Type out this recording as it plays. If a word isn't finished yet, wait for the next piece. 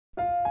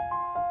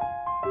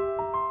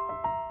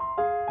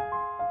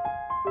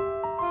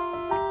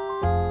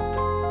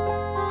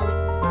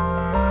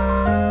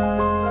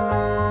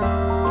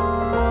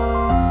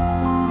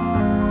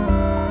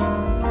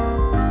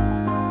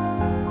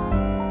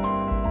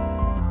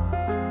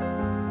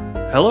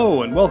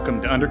Hello and welcome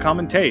to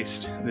Undercommon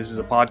Taste. This is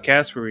a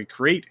podcast where we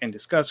create and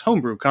discuss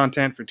homebrew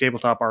content for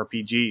tabletop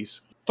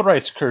RPGs.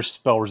 Thrice cursed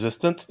spell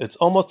resistance, it's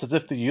almost as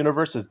if the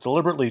universe is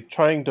deliberately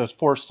trying to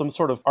force some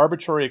sort of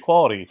arbitrary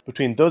equality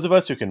between those of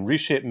us who can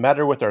reshape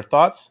matter with our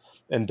thoughts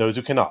and those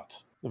who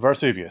cannot.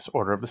 Varsuvius,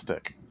 Order of the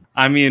Stick.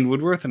 I'm Ian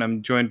Woodworth and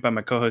I'm joined by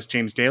my co-host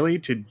James Daly.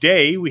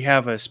 Today we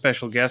have a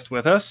special guest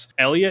with us,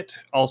 Elliot,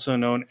 also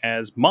known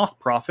as Moth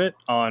Prophet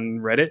on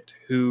Reddit,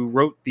 who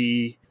wrote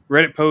the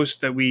Reddit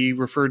post that we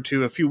referred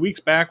to a few weeks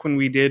back when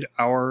we did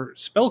our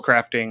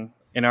spellcrafting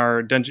in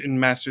our Dungeon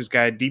Master's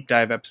Guide deep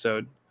dive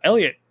episode.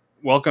 Elliot,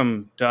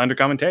 welcome to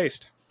Undercommon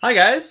Taste. Hi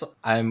guys,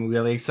 I'm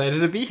really excited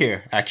to be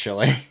here,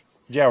 actually.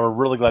 Yeah, we're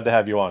really glad to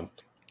have you on.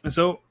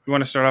 So, you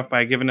want to start off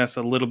by giving us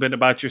a little bit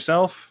about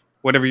yourself,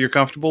 whatever you're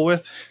comfortable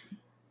with?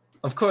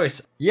 Of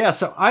course. Yeah,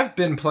 so I've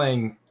been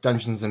playing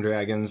Dungeons &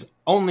 Dragons,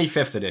 only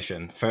 5th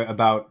edition, for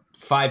about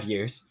 5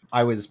 years.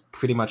 I was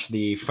pretty much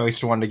the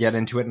first one to get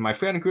into it in my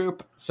friend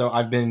group, so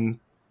I've been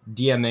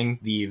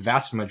DMing the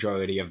vast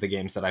majority of the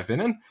games that I've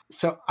been in.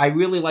 So I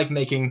really like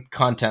making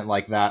content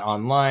like that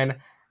online,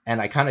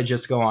 and I kind of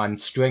just go on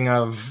string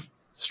of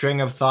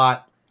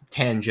thought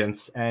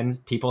tangents, and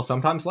people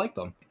sometimes like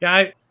them.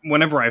 Yeah,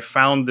 whenever I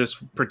found this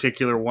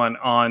particular one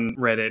on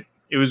Reddit,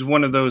 it was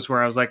one of those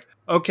where I was like,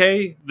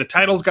 okay, the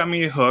title's got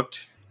me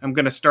hooked. I'm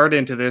going to start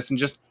into this and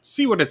just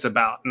see what it's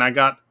about. And I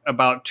got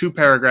about 2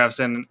 paragraphs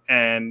in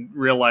and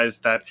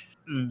realized that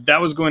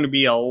was going to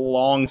be a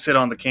long sit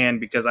on the can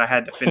because I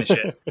had to finish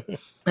it.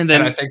 And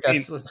then I think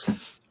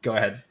that's... Go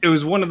ahead. It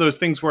was one of those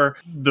things where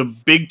the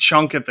big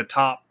chunk at the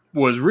top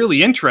was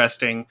really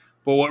interesting,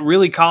 but what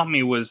really caught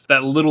me was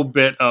that little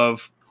bit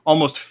of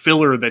almost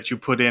filler that you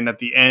put in at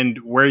the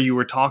end where you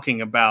were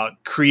talking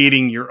about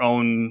creating your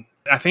own,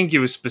 I think it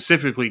was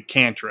specifically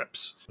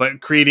cantrips, but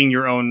creating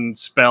your own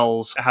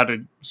spells, how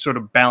to sort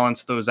of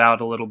balance those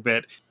out a little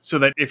bit so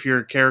that if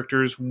your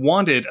characters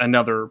wanted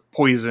another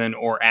poison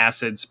or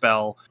acid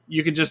spell,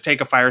 you could just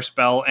take a fire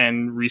spell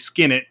and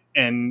reskin it,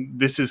 and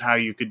this is how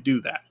you could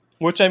do that.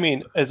 Which, I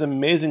mean, is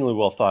amazingly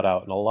well thought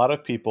out, and a lot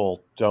of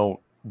people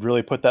don't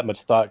really put that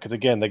much thought, because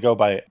again, they go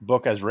by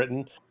book as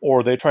written,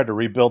 or they try to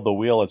rebuild the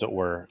wheel, as it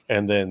were,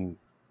 and then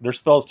their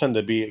spells tend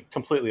to be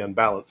completely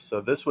unbalanced.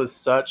 So this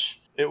was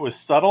it was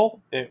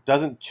subtle, it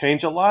doesn't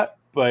change a lot,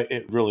 but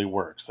it really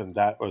works, and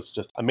that was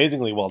just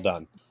amazingly well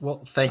done.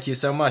 Well, thank you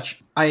so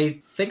much.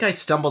 I think I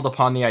stumbled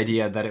upon the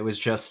idea that it was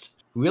just,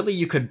 really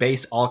you could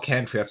base all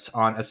cantrips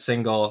on a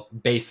single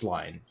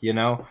baseline, you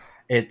know?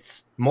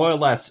 It's more or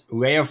less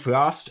Ray of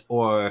Frost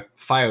or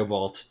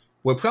Firebolt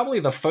were probably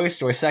the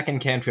first or second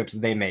cantrips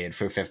they made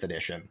for 5th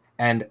edition.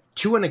 And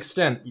to an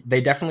extent, they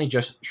definitely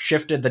just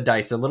shifted the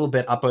dice a little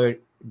bit up or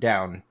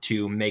down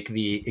to make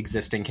the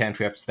existing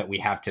cantrips that we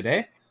have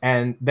today.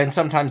 And then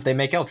sometimes they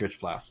make Eldritch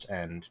Blast,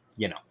 and,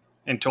 you know.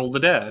 And Toll the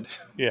Dead.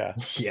 Yeah.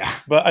 Yeah.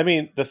 But, I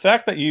mean, the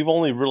fact that you've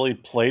only really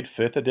played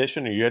 5th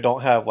edition, or you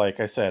don't have, like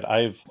I said,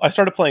 I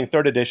started playing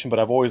 3rd edition, but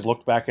I've always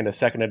looked back into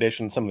 2nd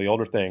edition, some of the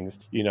older things,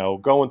 you know,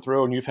 going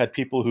through, and you've had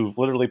people who've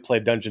literally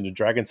played Dungeons &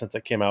 Dragons since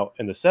it came out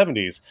in the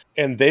 70s,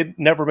 and they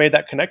never made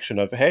that connection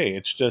of, hey,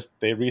 it's just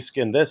they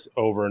reskin this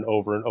over and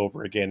over and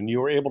over again, and you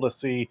were able to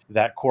see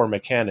that core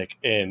mechanic,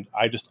 and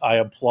I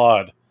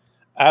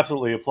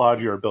absolutely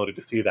applaud your ability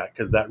to see that,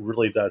 because that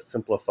really does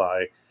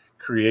simplify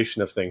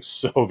creation of things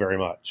so very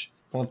much.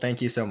 Well,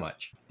 thank you so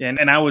much.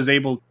 And I was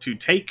able to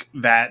take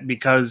that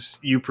because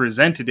you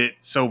presented it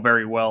so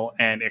very well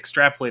and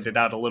extrapolated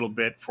out a little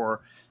bit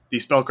for the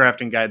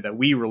spellcrafting guide that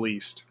we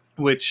released,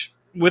 which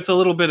with a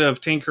little bit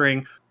of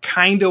tinkering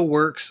kind of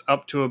works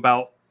up to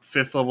about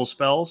 5th level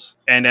spells.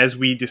 And as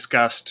we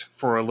discussed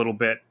for a little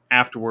bit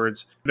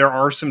afterwards, there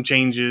are some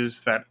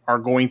changes that are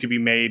going to be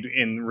made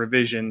in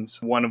revisions,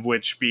 one of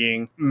which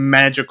being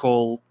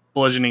magical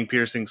bludgeoning,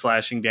 piercing,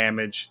 slashing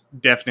damage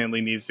definitely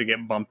needs to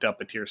get bumped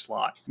up a tier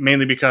slot.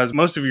 Mainly because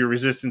most of your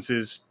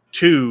resistances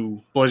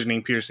to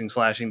bludgeoning, piercing,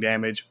 slashing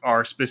damage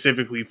are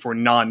specifically for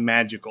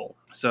non-magical.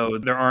 So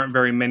there aren't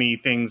very many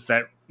things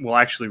that will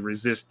actually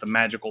resist the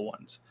magical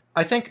ones.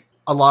 I think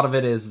a lot of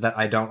it is that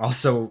I don't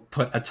also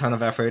put a ton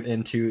of effort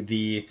into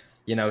the,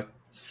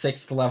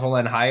 6th level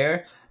and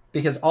higher,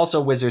 because also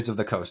Wizards of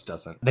the Coast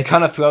doesn't. They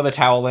kind of throw the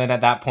towel in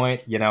at that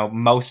point.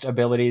 Most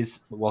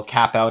abilities will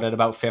cap out at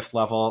about 5th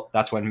level.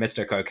 That's when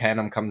Mystic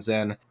Arcanum comes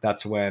in.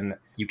 That's when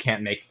you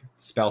can't make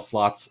spell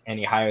slots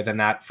any higher than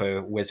that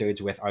for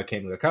wizards with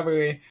Arcane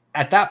Recovery.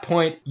 At that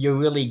point, you're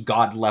really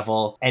god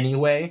level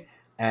anyway,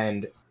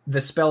 and the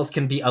spells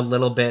can be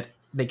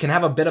they can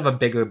have a bit of a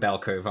bigger bell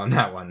curve on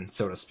that one,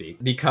 so to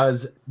speak,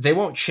 because they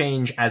won't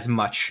change as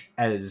much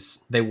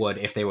as they would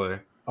if they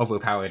were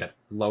overpowered at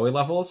lower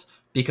levels,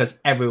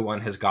 because everyone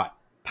has got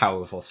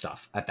powerful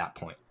stuff at that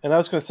point. And I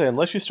was going to say,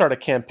 unless you start a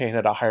campaign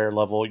at a higher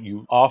level,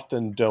 you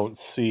often don't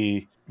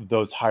see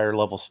those higher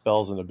level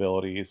spells and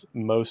abilities.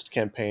 Most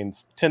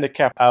campaigns tend to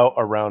cap out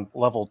around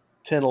level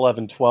 10,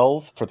 11,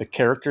 12 for the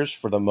characters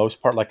for the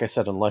most part. Like I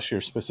said, unless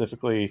you're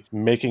specifically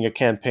making a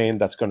campaign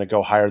that's going to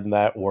go higher than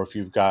that, or if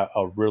you've got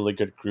a really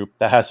good group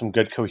that has some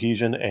good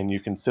cohesion and you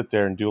can sit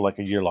there and do like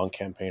a year-long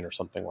campaign or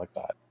something like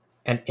that.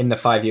 And in the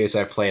 5 years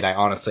I've played, I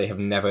honestly have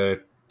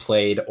never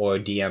played or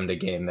DM'd a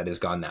game that has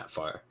gone that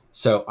far.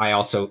 So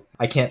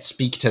I can't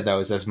speak to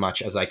those as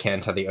much as I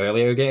can to the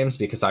earlier games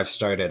because I've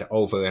started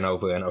over and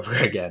over and over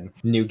again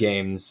new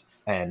games,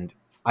 and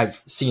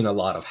I've seen a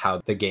lot of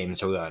how the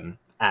games run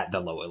at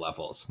the lower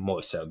levels,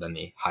 more so than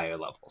the higher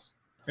levels.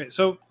 Right,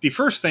 so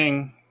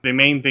the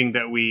main thing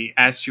that we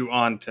asked you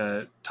on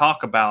to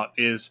talk about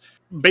is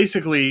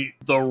basically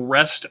the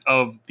rest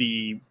of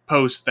the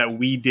post that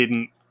we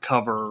didn't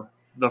cover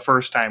the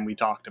first time we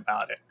talked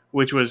about it,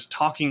 which was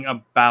talking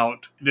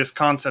about this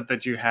concept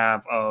that you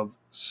have of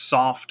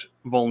soft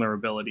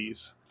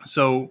vulnerabilities.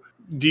 So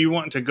do you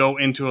want to go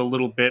into a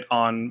little bit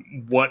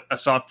on what a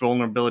soft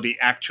vulnerability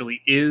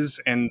actually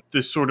is and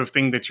the sort of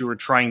thing that you were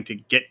trying to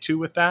get to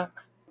with that?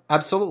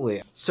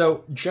 Absolutely.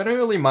 So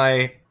generally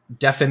my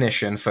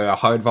definition for a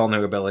hard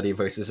vulnerability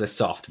versus a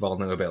soft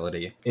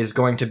vulnerability is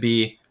going to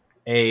be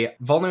a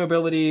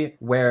vulnerability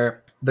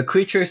where the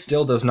creature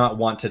still does not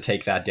want to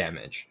take that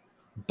damage,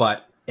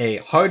 but a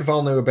hard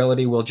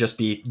vulnerability will just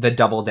be the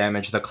double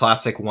damage, the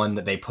classic one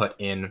that they put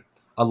in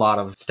a lot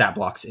of stat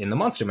blocks in the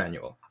monster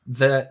manual.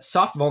 The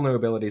soft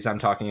vulnerabilities I'm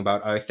talking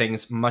about are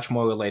things much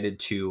more related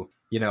to,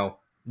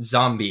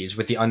 zombies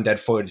with the undead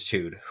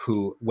fortitude,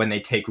 who, when they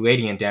take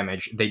radiant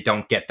damage, they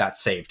don't get that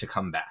save to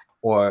come back.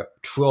 Or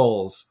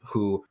trolls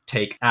who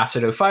take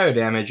acid or fire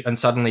damage and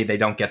suddenly they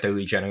don't get their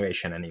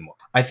regeneration anymore.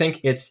 I think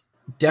it's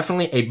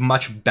definitely a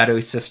much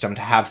better system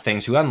to have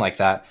things run like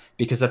that,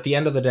 because at the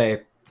end of the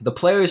day, the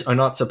players are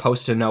not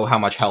supposed to know how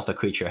much health a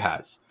creature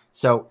has.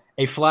 So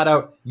a flat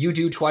out, you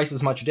do twice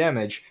as much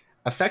damage,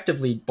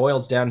 effectively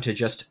boils down to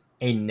just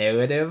a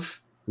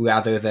narrative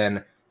rather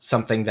than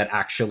something that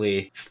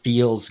actually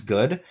feels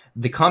good.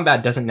 The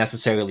combat doesn't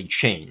necessarily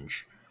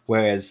change,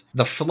 whereas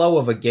the flow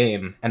of a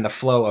game and the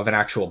flow of an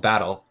actual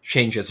battle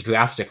changes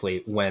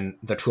drastically when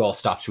the troll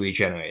stops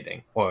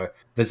regenerating or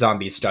the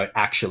zombies start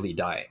actually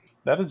dying.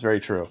 That is very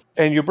true.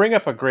 And you bring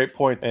up a great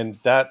point, and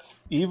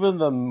that's even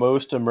the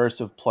most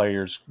immersive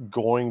players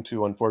going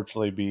to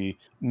unfortunately be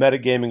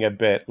metagaming a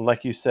bit.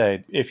 Like you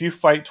said, if you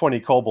fight 20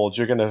 kobolds,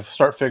 you're going to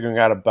start figuring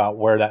out about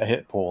where that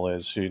hit pool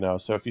is,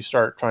 So if you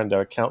start trying to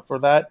account for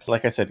that,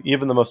 like I said,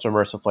 even the most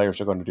immersive players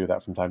are going to do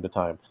that from time to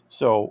time.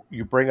 So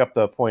you bring up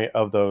the point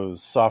of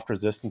those soft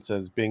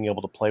resistances, being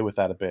able to play with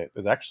that a bit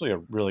is actually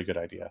a really good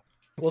idea.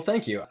 Well,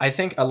 thank you. I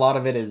think a lot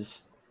of it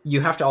is...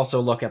 You have to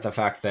also look at the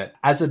fact that,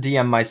 as a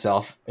DM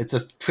myself, it's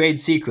a trade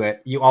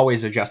secret, you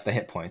always adjust the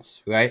hit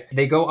points, right?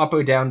 They go up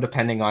or down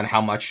depending on how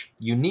much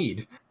you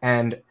need.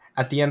 And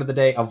at the end of the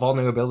day, a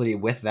vulnerability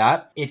with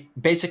that, it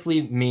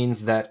basically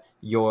means that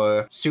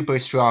your super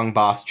strong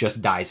boss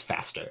just dies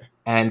faster.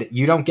 And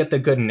you don't get the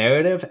good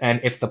narrative,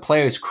 and if the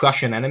players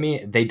crush an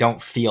enemy, they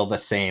don't feel the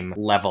same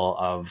level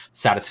of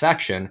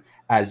satisfaction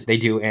as they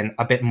do in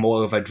a bit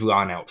more of a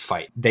drawn-out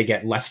fight. They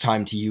get less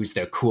time to use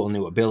their cool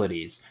new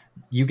abilities.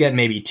 You get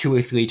maybe 2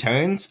 or 3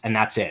 turns, and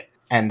that's it.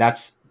 And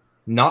that's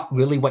not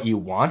really what you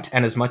want,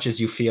 and as much as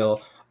you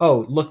feel,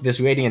 oh, look, this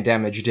radiant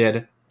damage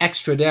did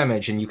extra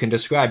damage, and you can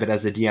describe it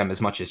as a DM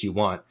as much as you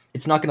want,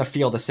 it's not going to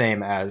feel the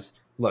same as,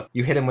 look,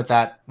 you hit him with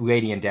that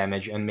radiant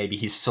damage, and maybe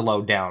he's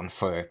slowed down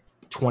for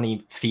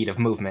 20 feet of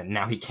movement.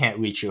 Now he can't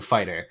reach your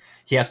fighter.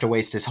 He has to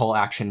waste his whole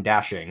action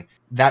dashing.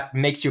 That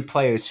makes your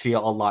players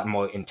feel a lot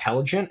more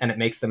intelligent, and it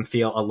makes them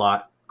feel a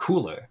lot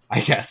cooler,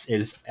 I guess,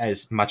 is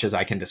as much as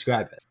I can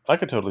describe it. I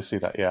could totally see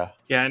that, yeah.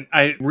 Yeah, and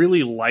I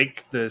really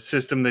like the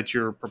system that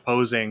you're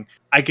proposing.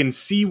 I can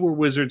see where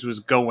Wizards was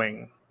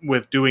going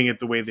with doing it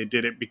the way they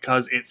did it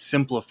because it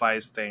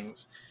simplifies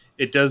things.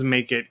 It does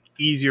make it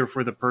easier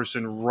for the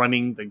person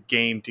running the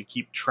game to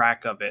keep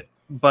track of it.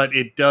 But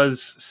it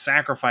does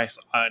sacrifice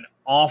an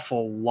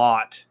awful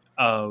lot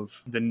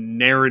of the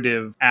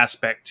narrative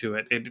aspect to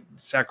it. It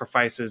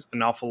sacrifices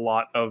an awful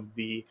lot of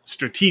the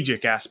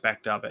strategic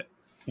aspect of it.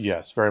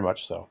 Yes, very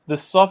much so.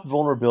 This soft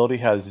vulnerability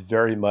has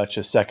very much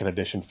a second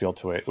edition feel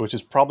to it, which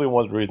is probably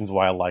one of the reasons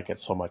why I like it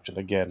so much. And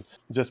again,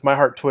 just my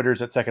heart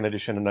twitters at second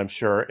edition, and I'm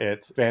sure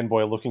it's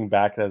fanboy looking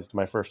back as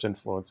my first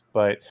influence,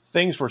 but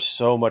things were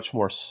so much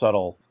more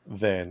subtle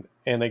then.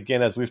 And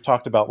again, as we've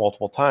talked about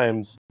multiple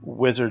times,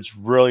 Wizards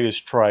really has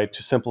tried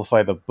to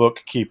simplify the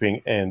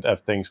bookkeeping end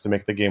of things to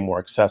make the game more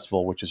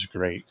accessible, which is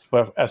great.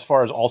 But as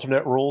far as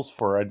alternate rules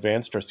for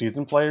advanced or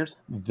seasoned players,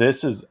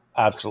 this is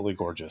absolutely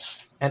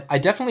gorgeous. And I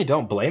definitely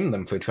don't blame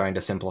them for trying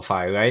to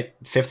simplify, right?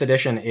 5th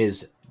edition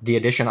is the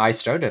edition I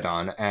started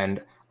on,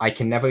 and I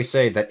can never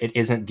say that it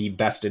isn't the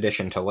best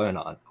edition to learn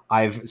on.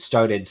 I've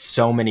started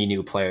so many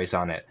new players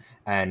on it,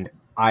 and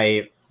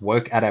I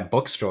work at a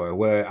bookstore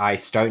where I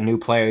start new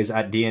players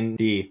at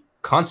D&D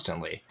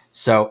constantly.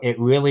 So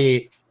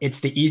it's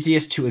the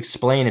easiest to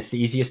explain, it's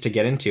the easiest to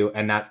get into,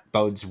 and that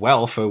bodes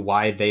well for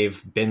why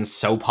they've been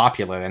so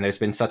popular and there's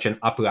been such an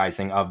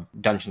uprising of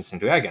Dungeons &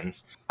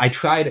 Dragons. I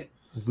tried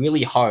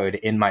really hard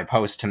in my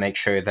post to make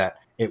sure that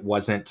it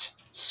wasn't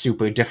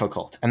super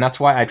difficult, and that's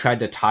why I tried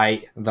to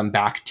tie them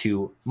back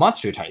to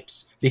monster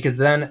types, because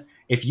then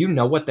if you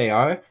know what they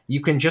are,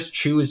 you can just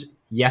choose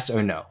yes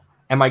or no.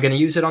 Am I going to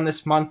use it on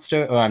this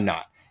monster or I'm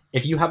not?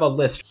 If you have a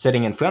list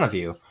sitting in front of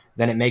you,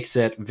 then it makes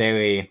it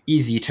very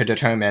easy to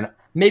determine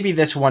maybe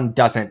this one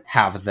doesn't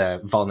have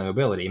the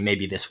vulnerability,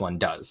 maybe this one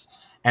does.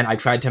 And I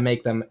tried to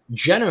make them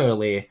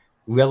generally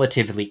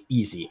relatively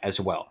easy as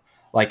well.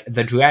 Like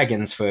the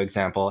dragons, for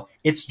example,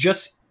 it's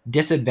just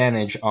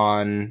disadvantage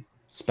on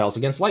spells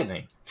against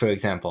lightning, for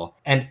example.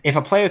 And if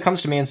a player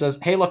comes to me and says,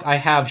 hey, look, I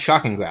have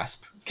Shocking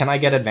Grasp, can I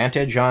get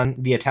advantage on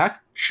the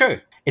attack?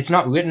 Sure. It's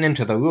not written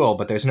into the rule,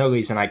 but there's no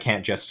reason I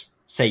can't just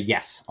say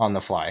yes on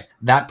the fly.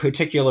 That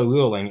particular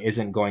ruling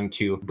isn't going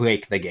to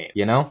break the game,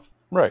 you know?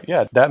 Right,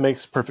 yeah, that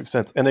makes perfect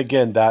sense. And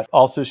again, that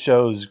also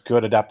shows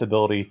good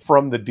adaptability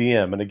from the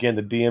DM. And again,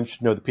 the DM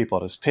should know the people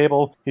at his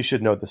table. He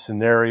should know the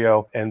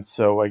scenario. And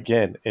so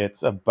again,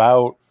 it's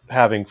about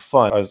having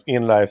fun. As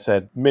Ian and I have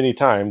said many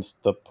times,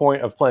 the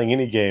point of playing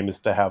any game is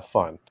to have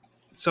fun.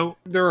 So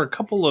there are a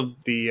couple of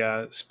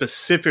the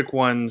specific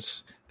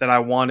ones that I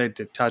wanted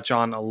to touch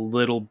on a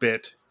little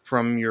bit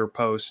from your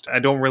post. I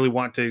don't really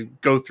want to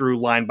go through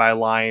line by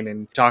line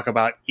and talk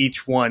about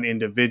each one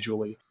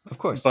individually. Of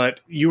course.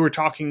 But you were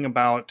talking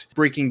about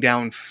breaking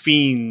down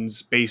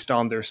fiends based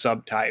on their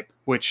subtype,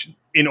 which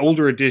in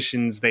older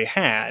editions they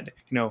had.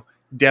 You know,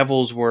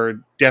 devils were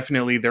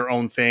definitely their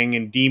own thing,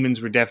 and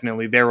demons were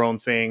definitely their own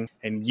thing,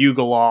 and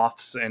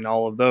Yugoloths and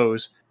all of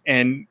those.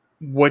 And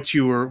what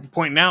you were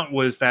pointing out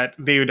was that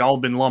they had all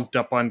been lumped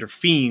up under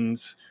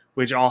fiends,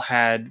 which all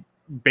had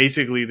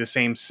basically the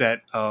same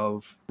set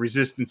of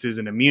resistances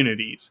and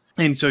immunities.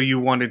 And so you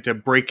wanted to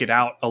break it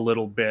out a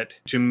little bit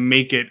to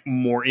make it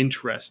more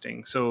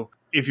interesting. So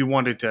if you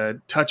wanted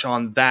to touch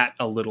on that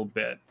a little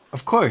bit.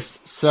 Of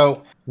course.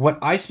 So what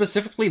I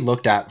specifically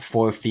looked at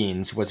for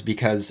fiends was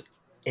because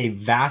a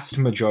vast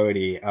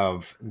majority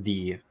of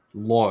the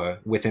lore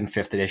within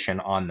 5th edition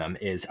on them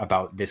is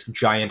about this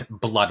giant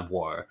blood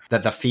war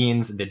that the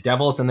fiends, the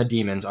devils, and the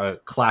demons are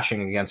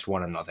clashing against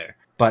one another.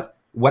 But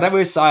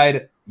whatever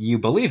side you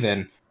believe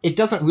in, it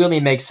doesn't really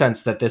make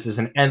sense that this is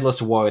an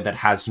endless war that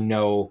has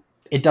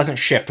it doesn't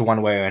shift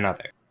one way or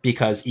another,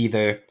 because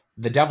either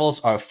the devils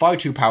are far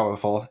too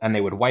powerful and they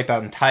would wipe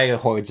out entire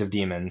hordes of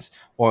demons,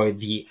 or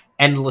the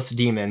endless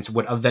demons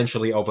would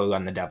eventually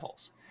overrun the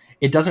devils.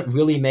 It doesn't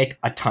really make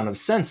a ton of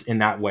sense in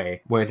that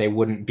way, where they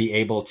wouldn't be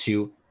able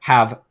to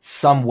have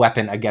some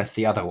weapon against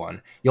the other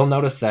one. You'll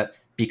notice that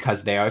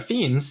because they are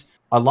fiends,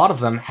 a lot of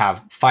them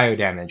have fire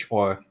damage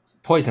or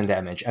poison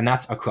damage, and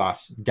that's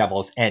across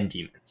devils and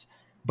demons.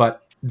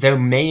 But their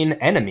main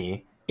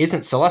enemy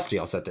isn't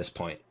Celestials at this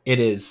point. It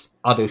is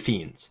other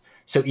fiends.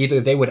 So either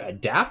they would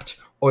adapt,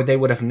 or they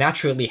would have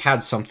naturally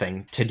had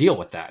something to deal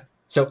with that.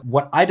 So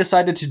what I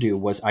decided to do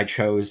was I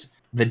chose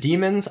the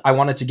demons. I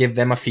wanted to give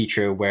them a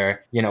feature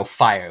where,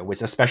 fire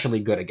was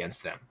especially good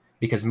against them,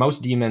 because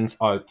most demons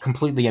are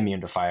completely immune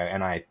to fire,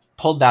 and I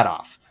pulled that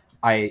off.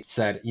 I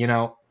said,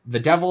 the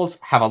devils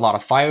have a lot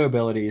of fire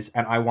abilities,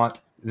 and I want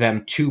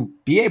them to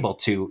be able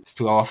to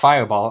throw a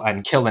fireball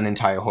and kill an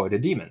entire horde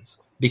of demons,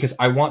 because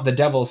I want the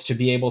devils to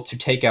be able to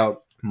take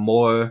out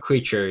more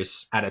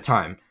creatures at a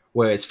time,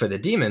 whereas for the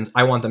demons,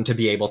 I want them to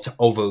be able to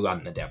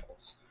overrun the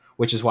devils,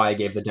 which is why I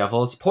gave the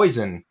devils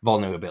poison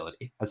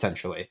vulnerability,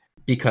 essentially,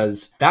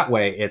 because that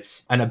way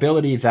it's an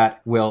ability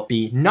that will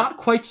be not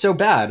quite so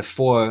bad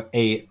for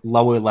a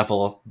lower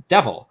level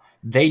devil.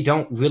 They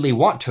don't really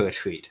want to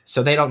retreat,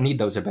 so they don't need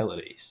those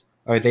abilities,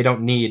 or they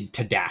don't need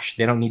to dash,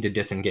 they don't need to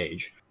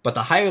disengage. But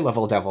the higher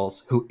level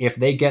devils, who if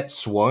they get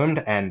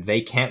swarmed and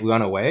they can't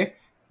run away,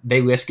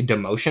 they risk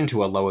demotion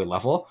to a lower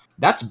level.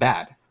 That's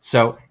bad.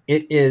 So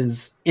it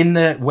is, in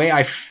the way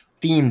I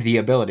themed the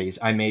abilities,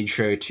 I made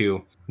sure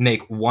to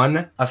make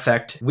one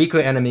affect weaker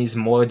enemies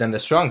more than the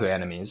stronger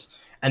enemies.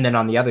 And then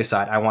on the other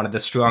side, I wanted the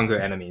stronger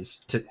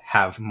enemies to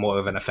have more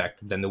of an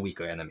effect than the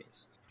weaker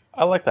enemies.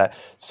 I like that.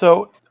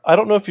 So I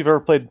don't know if you've ever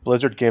played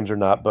Blizzard games or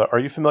not, but are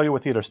you familiar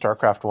with either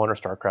StarCraft 1 or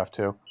StarCraft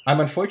 2? I'm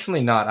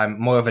unfortunately not. I'm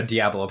more of a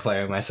Diablo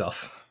player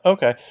myself.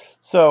 Okay.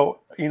 So,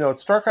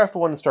 StarCraft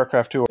 1 and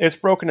StarCraft 2, it's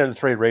broken into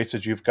 3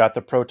 races. You've got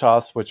the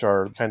Protoss, which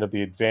are kind of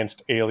the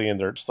advanced alien.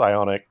 They're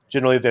psionic.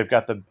 Generally, they've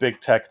got the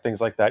big tech, things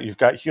like that. You've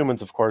got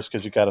humans, of course,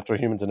 because you've got to throw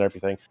humans and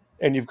everything.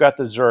 And you've got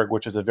the Zerg,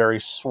 which is a very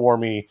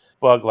swarmy,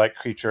 bug-like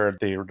creature.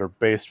 Their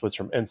base was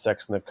from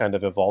insects, and they've kind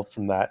of evolved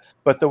from that.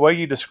 But the way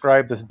you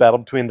describe this battle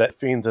between the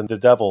fiends and the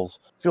devils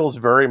feels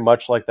very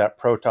much like that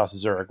Protoss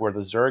Zerg, where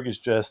the Zerg is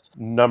just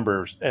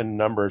numbers and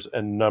numbers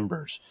and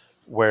numbers,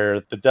 where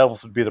the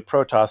devils would be the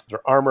Protoss.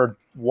 They're armored.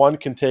 One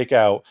can take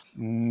out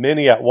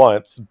many at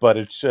once, but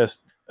it's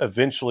just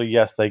eventually,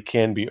 yes, they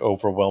can be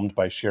overwhelmed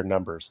by sheer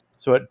numbers.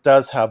 So it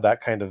does have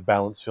that kind of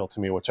balance feel to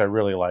me, which I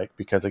really like,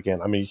 because again,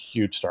 I'm a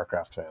huge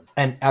StarCraft fan.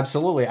 And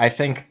absolutely, I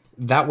think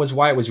that was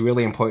why it was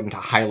really important to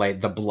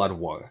highlight the Blood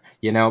War,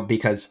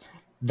 because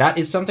that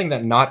is something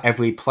that not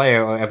every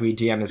player or every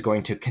DM is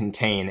going to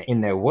contain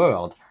in their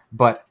world.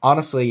 But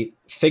honestly,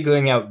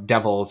 figuring out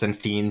devils and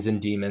fiends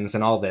and demons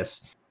and all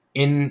this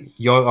in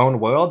your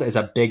own world is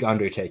a big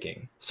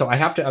undertaking. So I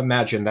have to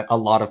imagine that a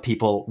lot of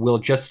people will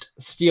just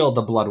steal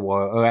the Blood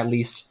War, or at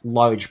least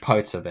large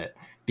parts of it,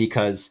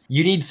 because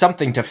you need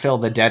something to fill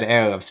the dead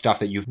air of stuff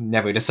that you've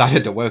never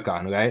decided to work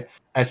on, right?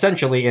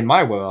 Essentially, in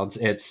my worlds,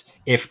 it's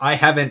if I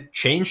haven't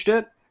changed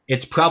it,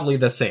 it's probably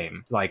the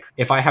same. Like,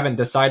 if I haven't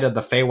decided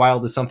the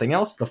Feywild is something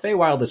else, the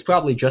Feywild is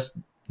probably just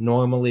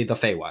normally the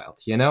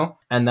Feywild, you know?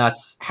 And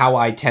that's how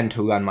I tend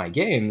to run my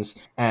games,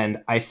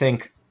 and I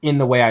think in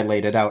the way I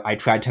laid it out, I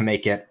tried to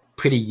make it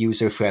pretty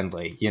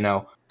user-friendly, you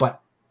know? But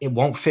it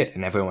won't fit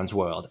in everyone's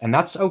world, and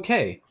that's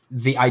okay.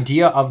 The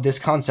idea of this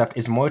concept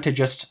is more to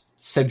just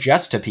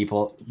suggest to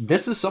people,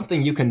 this is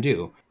something you can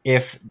do.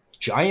 If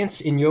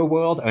giants in your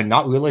world are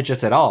not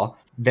religious at all,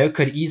 there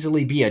could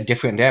easily be a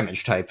different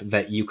damage type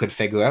that you could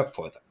figure out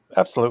for them.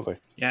 Absolutely.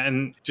 Yeah,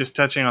 and just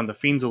touching on the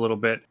fiends a little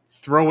bit,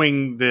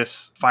 throwing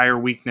this fire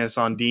weakness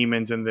on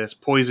demons and this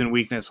poison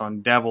weakness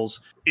on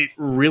devils, it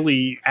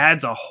really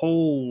adds a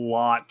whole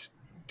lot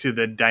to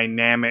the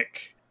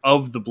dynamic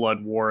of the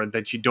Blood War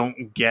that you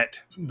don't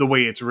get the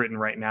way it's written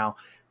right now.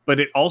 But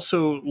it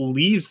also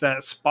leaves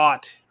that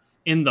spot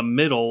in the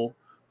middle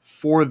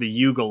for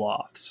the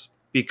Yugoloths,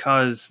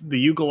 because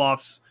the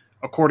Yugoloths,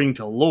 according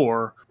to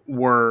lore,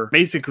 were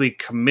basically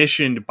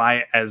commissioned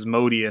by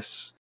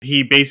Asmodeus.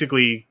 He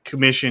basically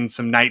commissioned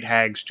some night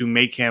hags to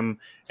make him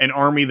an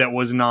army that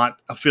was not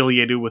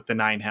affiliated with the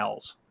Nine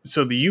Hells.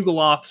 So the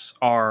Yugoloths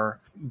are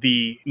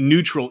the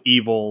neutral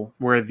evil,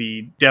 where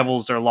the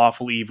devils are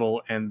lawful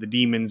evil and the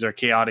demons are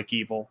chaotic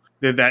evil.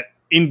 They're that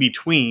in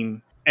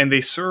between, and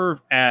they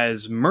serve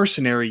as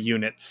mercenary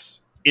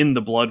units in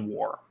the Blood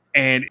War.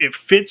 And it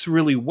fits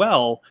really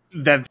well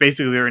that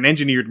basically they're an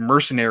engineered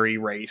mercenary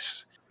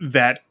race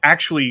that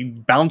actually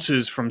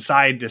bounces from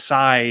side to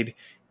side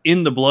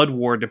in the Blood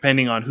War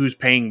depending on who's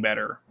paying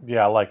better.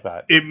 Yeah, I like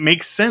that. It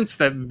makes sense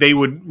that they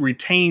would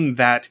retain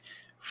that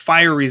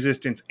fire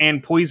resistance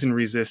and poison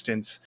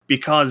resistance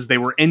because they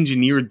were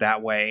engineered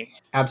that way.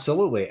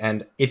 Absolutely.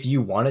 And if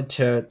you wanted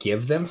to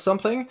give them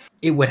something,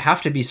 it would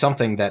have to be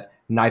something that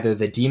neither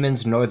the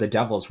demons nor the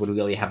devils would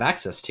really have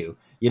access to.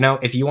 You know,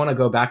 if you want to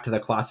go back to the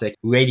classic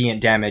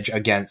radiant damage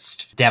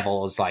against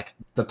devils, like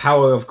the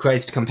power of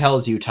Christ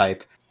compels you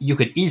type, you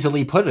could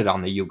easily put it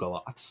on the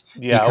Yugoloths.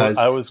 Yeah, because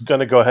I was going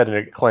to go ahead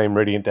and claim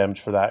radiant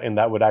damage for that, and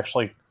that would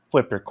actually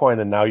flip your coin,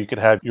 and now you could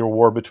have your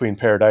war between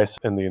Paradise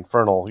and the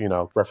Infernal, you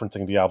know,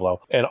 referencing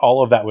Diablo, and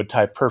all of that would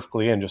tie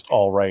perfectly in, just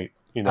all right,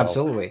 you know.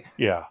 Absolutely.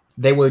 Yeah.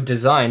 They were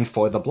designed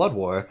for the Blood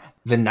War.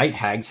 The Night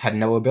Hags had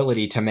no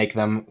ability to make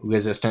them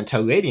resistant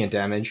to radiant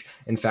damage.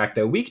 In fact,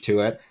 they're weak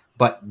to it,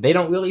 but they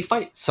don't really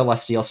fight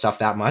celestial stuff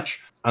that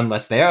much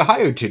unless they are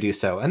hired to do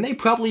so, and they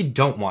probably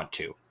don't want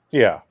to.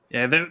 Yeah.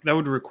 Yeah, that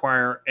would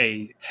require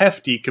a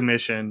hefty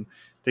commission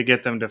to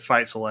get them to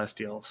fight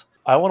Celestials.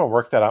 I want to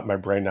work that out in my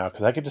brain now,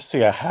 because I could just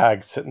see a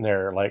hag sitting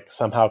there, like,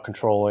 somehow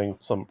controlling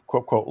some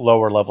quote-quote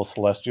lower-level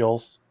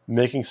Celestials,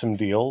 making some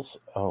deals.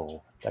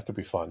 Oh, that could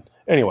be fun.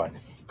 Anyway.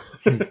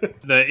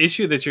 The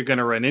issue that you're going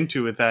to run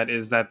into with that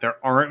is that there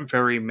aren't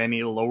very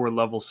many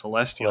lower-level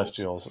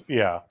Celestials.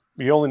 Yeah.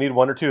 You only need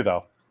one or two,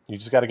 though. You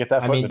just got to get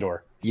that foot in the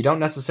door. You don't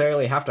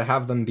necessarily have to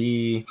have them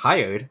be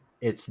hired.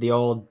 It's the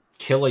old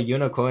kill a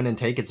unicorn and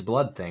take its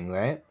blood thing,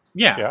 right?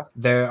 Yeah.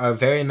 There are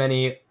very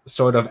many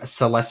sort of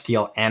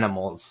celestial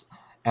animals,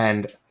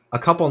 and a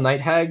couple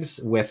night hags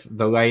with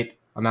the right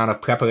amount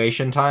of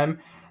preparation time,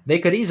 they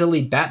could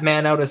easily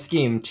Batman out a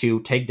scheme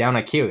to take down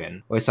a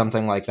Kirin or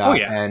something like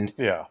that,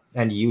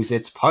 and use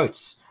its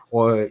parts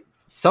or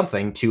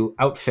something to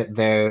outfit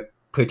their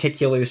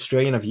particular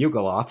strain of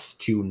Yugoloths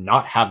to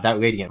not have that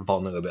radiant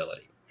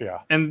vulnerability.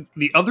 Yeah. And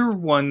the other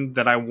one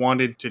that I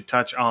wanted to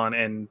touch on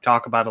and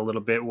talk about a little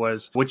bit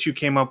was what you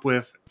came up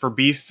with for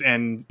beasts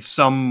and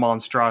some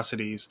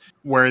monstrosities,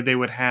 where they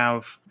would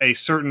have a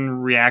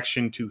certain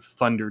reaction to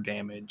thunder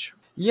damage.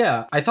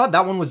 Yeah, I thought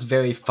that one was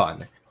very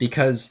fun,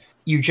 because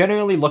you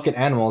generally look at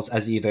animals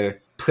as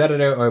either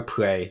predator or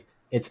prey.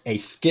 It's a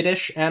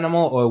skittish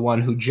animal or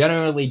one who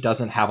generally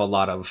doesn't have a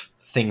lot of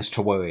things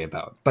to worry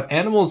about. But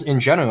animals in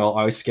general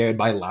are scared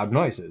by loud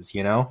noises,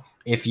 you know?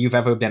 If you've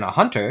ever been a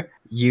hunter,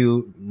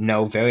 you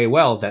know very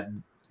well that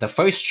the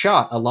first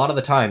shot a lot of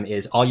the time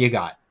is all you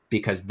got,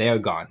 because they're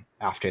gone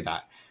after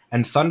that.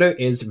 And thunder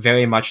is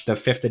very much the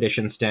 5th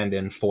edition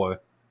stand-in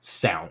for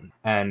sound.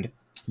 And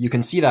you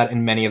can see that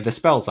in many of the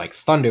spells like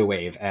Thunder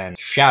Wave and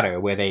Shatter,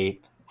 where they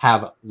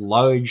have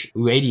large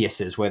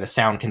radiuses where the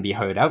sound can be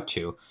heard out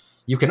to.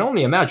 You can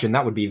only imagine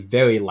that would be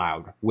very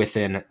loud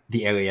within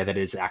the area that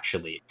is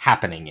actually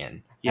happening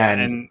in. Yeah,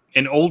 and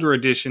in older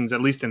editions, at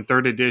least in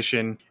 3rd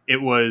edition,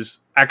 it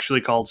was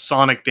actually called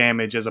sonic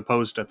damage as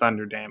opposed to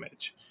thunder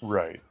damage.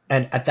 Right.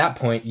 And at that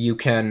point, you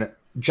can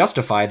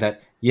justify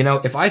that, you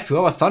know, if I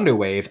throw a thunder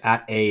wave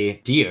at a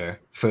deer,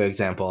 for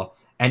example,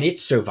 and it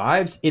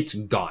survives, it's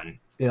gone.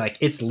 Like,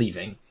 it's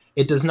leaving.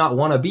 It does not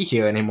want to be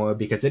here anymore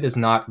because it is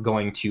not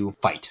going to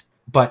fight.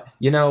 But,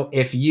 you know,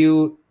 if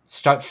you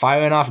start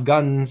firing off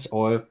guns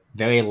or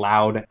very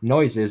loud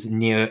noises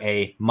near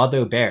a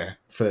mother bear,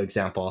 for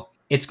example,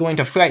 it's going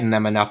to frighten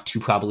them enough to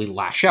probably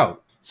lash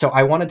out. So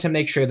I wanted to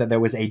make sure that there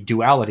was a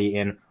duality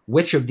in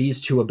which of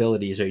these two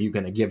abilities are you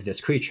going to give this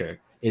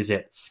creature? Is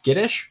it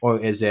skittish or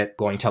is it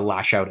going to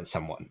lash out at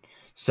someone?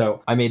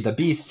 So I made the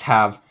beasts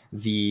have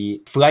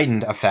the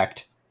frightened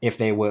effect if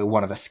they were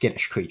one of the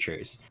skittish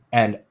creatures.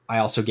 And I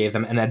also gave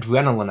them an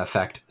adrenaline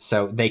effect,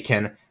 so they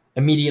can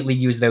immediately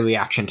use their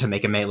reaction to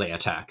make a melee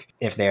attack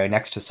if they are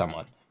next to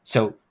someone.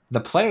 So the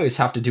players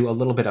have to do a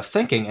little bit of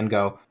thinking and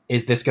go,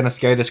 is this going to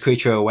scare this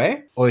creature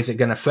away? Or is it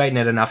going to frighten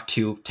it enough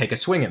to take a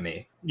swing at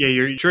me? Yeah,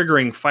 you're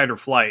triggering fight or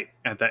flight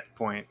at that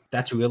point.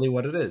 That's really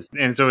what it is.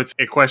 And so it's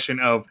a question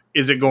of,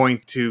 is it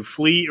going to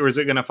flee or is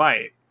it going to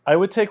fight? I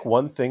would take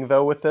one thing,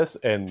 though, with this,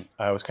 and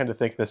I was kind of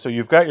thinking this. So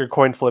you've got your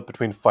coin flip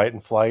between fight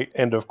and flight,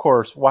 and of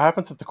course, what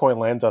happens if the coin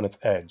lands on its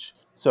edge?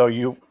 So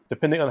you,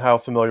 depending on how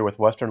familiar with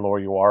Western lore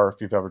you are,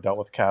 if you've ever dealt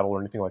with cattle or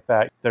anything like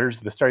that,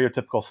 there's the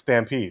stereotypical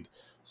stampede.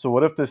 So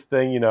what if this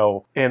thing,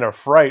 in a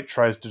fright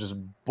tries to just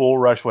bull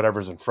rush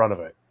whatever's in front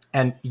of it?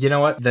 And you know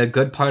what? The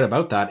good part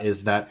about that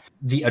is that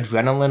the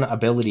adrenaline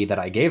ability that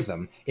I gave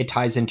them, it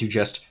ties into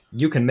just,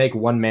 you can make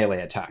one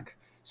melee attack.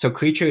 So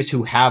creatures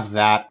who have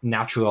that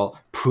natural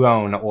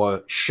prone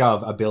or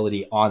shove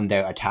ability on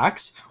their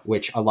attacks,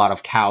 which a lot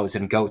of cows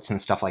and goats and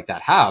stuff like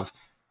that have,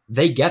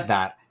 they get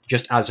that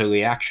just as a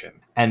reaction.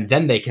 And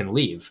then they can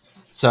leave.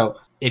 So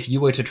if you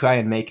were to try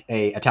and make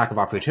a attack of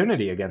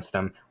opportunity against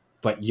them,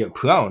 but you're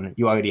prone,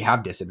 you already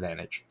have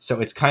disadvantage. So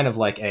it's kind of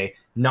like a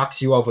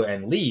knocks you over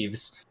and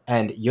leaves,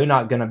 and you're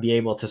not going to be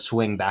able to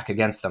swing back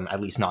against them,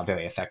 at least not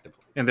very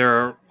effectively. And there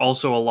are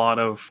also a lot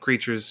of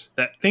creatures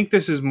that think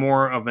this is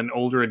more of an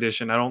older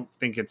edition. I don't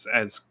think it's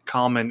as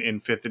common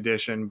in 5th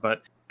edition,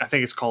 but I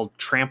think it's called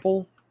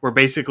Trample, where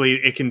basically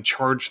it can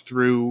charge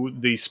through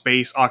the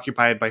space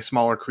occupied by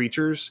smaller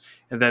creatures,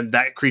 and then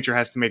that creature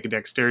has to make a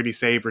dexterity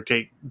save or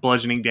take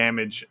bludgeoning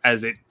damage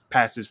as it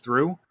passes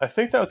through. I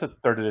think that was a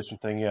 3rd edition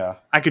thing, yeah.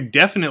 I could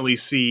definitely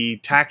see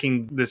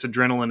tacking this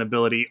adrenaline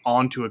ability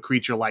onto a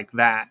creature like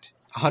that.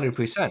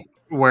 100%.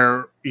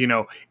 Where,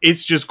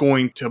 it's just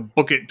going to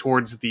book it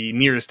towards the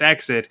nearest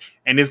exit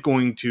and is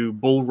going to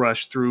bull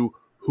rush through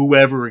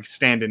whoever is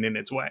standing in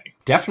its way.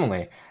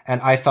 Definitely. And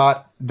I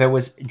thought there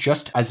was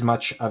just as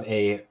much of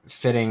a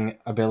fitting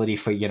ability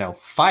for,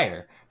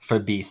 fire for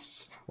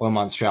beasts or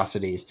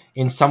monstrosities.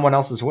 In someone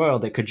else's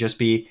world, it could just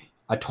be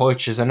a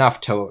torch is enough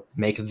to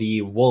make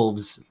the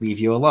wolves leave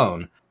you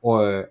alone.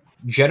 Or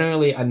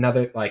generally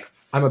another,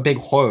 I'm a big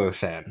horror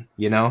fan,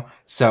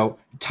 So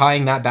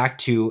tying that back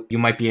to, you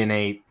might be in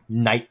a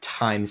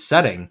nighttime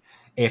setting.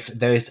 If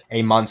there's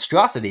a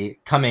monstrosity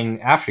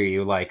coming after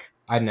you, I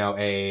don't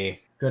know,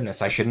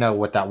 goodness, I should know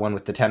what that one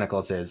with the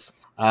tentacles is.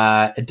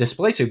 A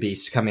displacer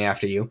beast coming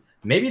after you.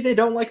 Maybe they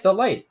don't like the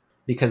light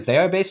because they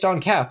are based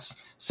on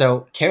cats.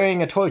 So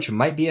carrying a torch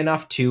might be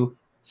enough to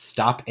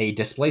stop a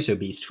displacer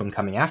beast from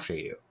coming after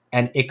you.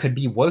 And it could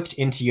be worked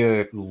into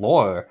your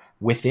lore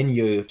within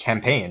your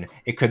campaign.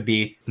 It could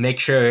be, make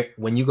sure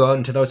when you go out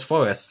into those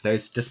forests,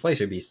 there's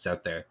displacer beasts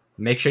out there.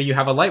 Make sure you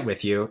have a light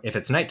with you if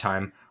it's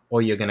nighttime,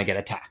 or you're going to get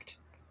attacked.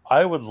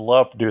 I would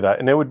love to do that,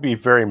 and it would be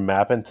very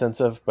map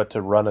intensive, but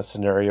to run a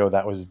scenario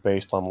that was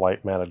based on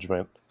light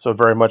management. So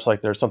very much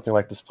like there's something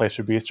like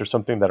Displacer Beast or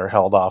something that are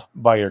held off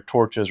by your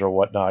torches or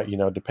whatnot,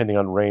 depending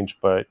on range,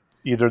 but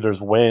either there's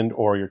wind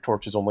or your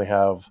torches only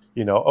have,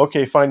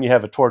 okay, fine, you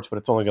have a torch, but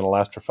it's only going to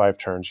last for 5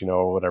 turns,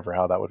 or whatever,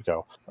 how that would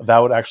go. That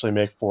would actually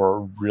make for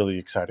a really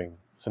exciting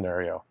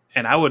scenario.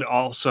 And I would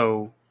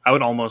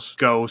almost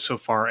go so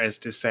far as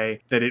to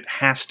say that it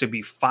has to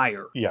be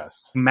fire.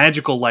 Yes.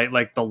 Magical light,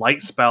 like the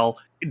light spell,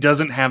 it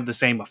doesn't have the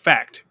same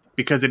effect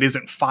because it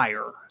isn't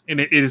fire. And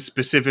it is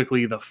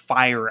specifically the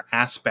fire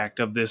aspect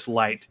of this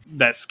light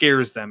that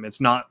scares them.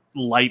 It's not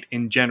light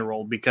in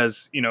general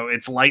because,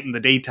 it's light in the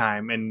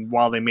daytime. And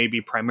while they may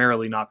be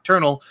primarily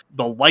nocturnal,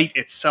 the light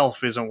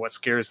itself isn't what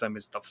scares them,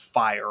 it's the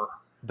fire.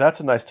 That's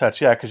a nice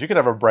touch, yeah, because you could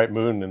have a bright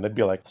moon and they'd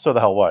be like, so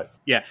the hell what?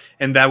 Yeah,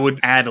 and that would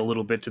add a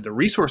little bit to the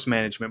resource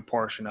management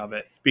portion of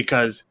it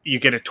because you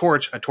get a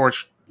torch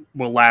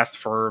will last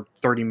for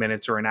 30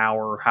 minutes or an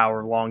hour or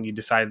however long you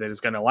decide that it's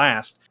going to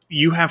last.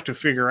 You have to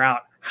figure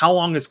out how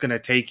long it's going to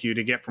take you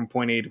to get from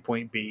point A to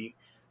point B,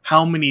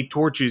 how many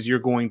torches you're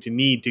going to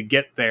need to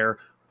get there.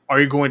 Are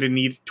you going to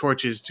need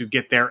torches to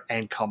get there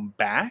and come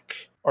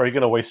back? Are you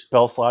going to waste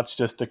spell slots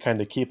just to kind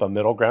of keep a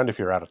middle ground if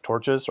you're out of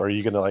torches? Or are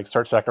you going to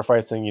start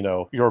sacrificing,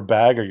 your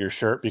bag or your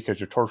shirt because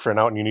your torch ran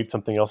out and you need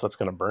something else that's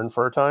going to burn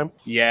for a time?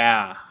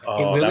 Yeah.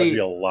 Oh, that would be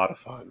a lot of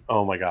fun.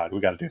 Oh my God,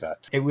 we got to do that.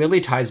 It really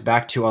ties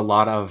back to a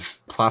lot of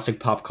classic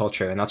pop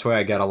culture, and that's where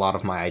I get a lot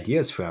of my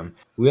ideas from.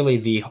 Really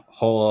the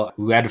whole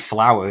red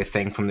flower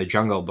thing from the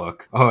Jungle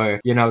Book, or,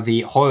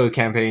 the horror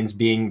campaigns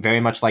being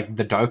very much like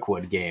the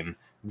Darkwood game.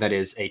 That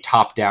is a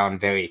top-down,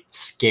 very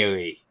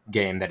scary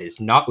game that is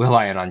not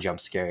reliant on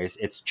jump scares.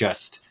 It's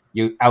just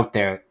you're out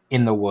there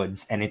in the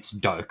woods and it's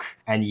dark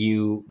and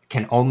you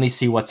can only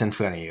see what's in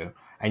front of you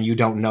and you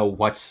don't know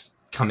what's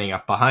coming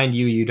up behind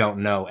you. You don't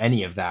know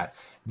any of that.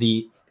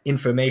 The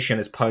information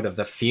is part of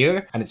the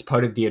fear and it's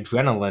part of the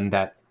adrenaline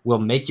that will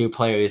make your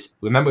players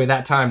remember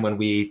that time when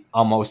we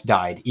almost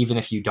died, even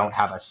if you don't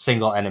have a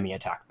single enemy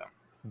attack them.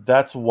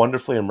 That's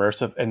wonderfully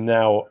immersive. And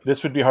now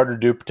this would be hard to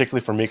do,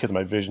 particularly for me because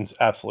my vision's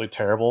absolutely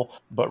terrible.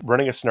 But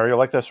running a scenario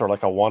like this or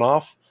like a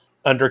one-off,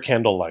 under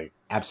candlelight.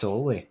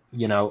 Absolutely.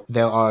 You know,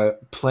 there are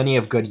plenty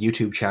of good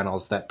YouTube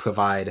channels that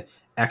provide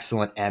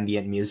excellent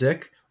ambient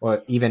music,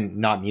 or even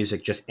not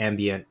music, just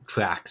ambient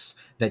tracks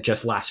that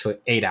just last for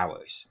 8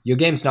 hours. Your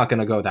game's not going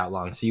to go that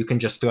long, so you can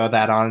just throw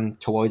that on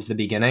towards the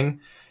beginning,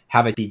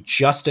 have it be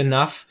just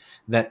enough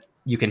that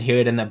you can hear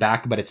it in the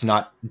back, but it's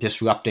not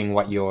disrupting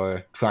what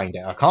you're trying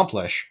to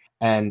accomplish.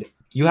 And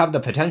you have the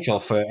potential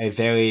for a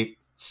very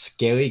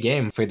scary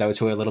game for those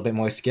who are a little bit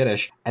more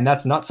skittish. And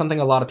that's not something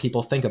a lot of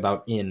people think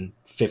about in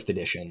 5th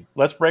edition.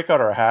 Let's break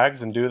out our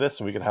hags and do this,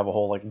 and we could have a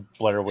whole like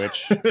Blair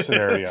Witch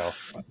scenario.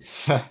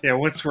 Yeah,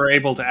 once we're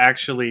able to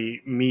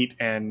actually meet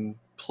and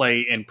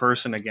play in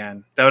person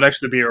again, that would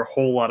actually be a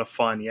whole lot of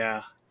fun.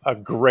 Yeah. A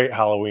great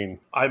Halloween.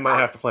 I might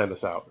have to plan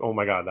this out. Oh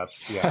my God,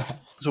 yeah.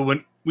 So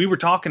when we were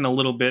talking a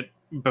little bit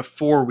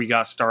before we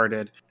got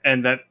started,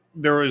 and that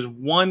there was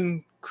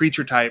one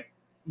creature type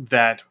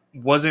that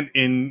wasn't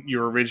in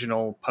your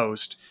original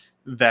post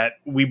that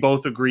we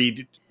both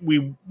agreed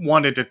we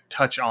wanted to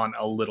touch on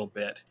a little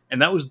bit,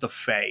 and that was the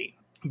Fae,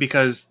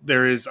 because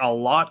there is a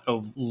lot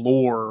of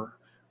lore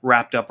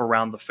wrapped up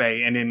around the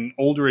Fae, and in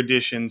older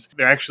editions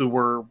there actually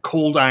were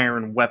cold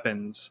iron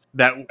weapons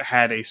that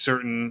had a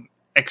certain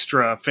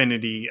extra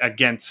affinity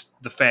against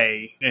the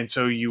Fae, and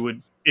so you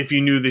would, if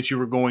you knew that you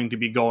were going to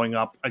be going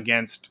up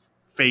against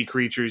Fae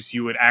creatures,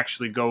 you would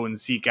actually go and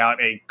seek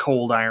out a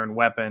cold iron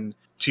weapon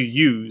to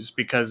use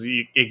because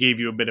it gave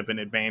you a bit of an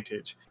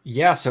advantage.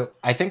 Yeah, so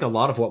I think a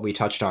lot of what we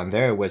touched on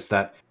there was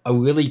that a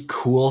really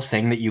cool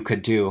thing that you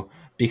could do,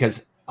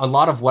 because a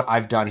lot of what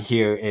I've done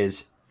here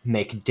is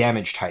make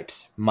damage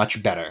types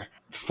much better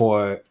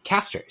for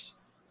casters.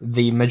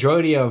 The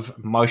majority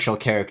of martial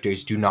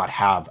characters do not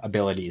have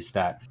abilities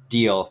that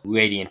deal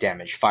radiant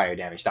damage, fire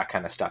damage, that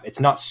kind of stuff. It's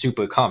not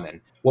super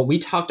common. What we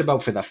talked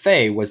about for the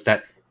Fae was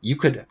that you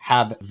could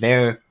have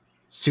their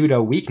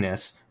pseudo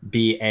weakness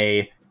be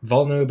a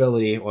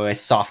vulnerability or a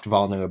soft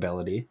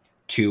vulnerability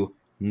to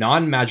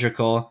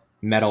non-magical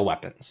metal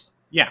weapons.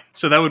 Yeah,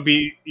 so that would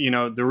be,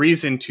 the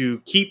reason to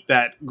keep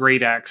that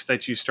great axe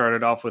that you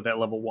started off with at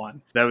level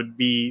 1. That would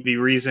be the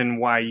reason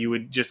why you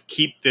would just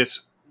keep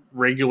this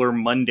regular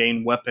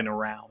mundane weapon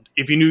around.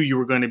 If you knew you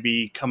were going to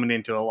be coming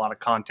into a lot of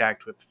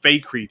contact with Fae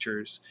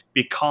creatures,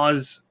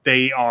 because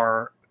they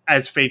are,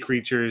 as Fae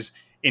creatures,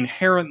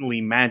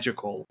 inherently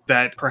magical,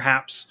 that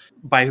perhaps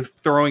by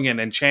throwing an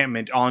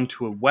enchantment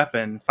onto a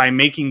weapon, by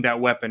making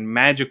that weapon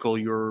magical,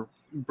 you're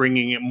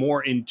bringing it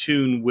more in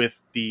tune with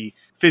the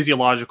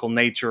physiological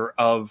nature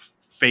of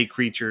Fae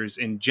creatures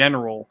in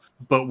general,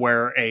 but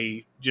where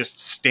a just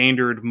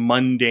standard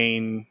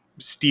mundane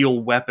steel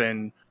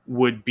weapon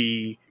would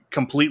be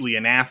completely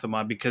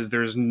anathema because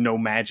there's no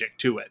magic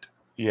to it.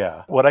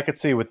 Yeah. What I could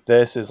see with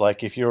this is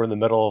like if you're in the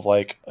middle of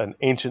like an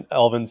ancient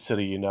elven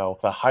city,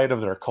 the height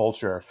of their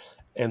culture,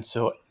 and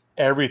so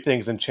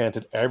everything's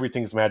enchanted,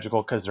 everything's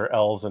magical because they're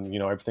elves, and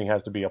everything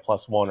has to be a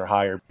 +1 or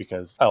higher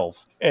because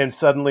elves. And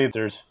suddenly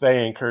there's Fae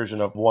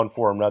incursion of one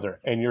form or another,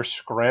 and you're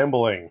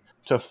scrambling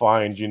to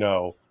find,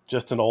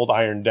 just an old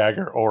iron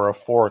dagger or a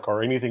fork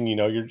or anything,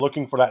 you're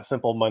looking for that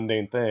simple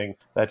mundane thing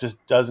that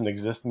just doesn't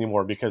exist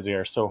anymore because they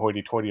are so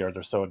hoity-toity or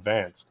they're so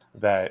advanced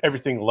that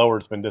everything lower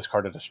has been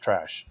discarded as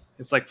trash.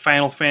 It's like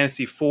Final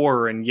Fantasy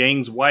IV and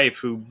Yang's wife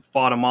who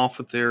fought him off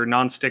with their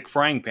nonstick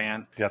frying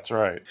pan. That's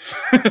right.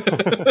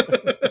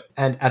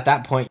 And at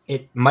that point,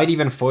 it might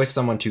even force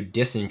someone to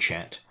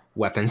disenchant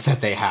weapons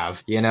that they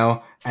have,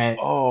 and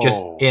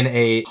just in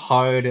a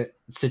hard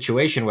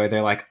situation where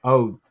they're like,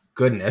 oh,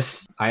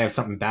 goodness, I have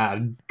something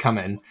bad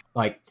coming.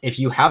 Like, if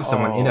you have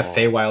someone in a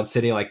Feywild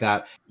city like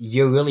that,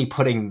 you're really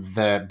putting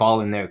the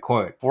ball in their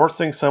court.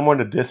 Forcing someone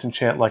to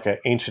disenchant like an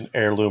ancient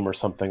heirloom or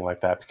something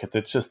like that, because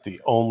it's just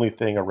the only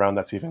thing around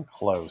that's even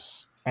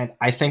close. And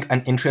I think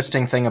an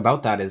interesting thing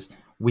about that is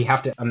we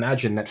have to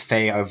imagine that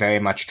Fae are very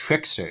much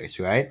tricksters,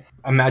 right?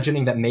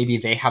 Imagining that maybe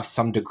they have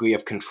some degree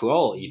of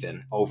control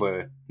even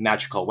over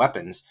magical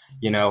weapons,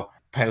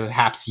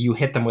 perhaps you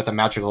hit them with a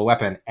magical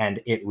weapon and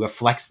it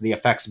reflects the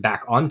effects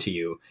back onto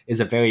you is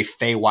a very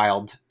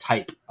Feywild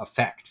type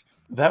effect.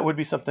 That would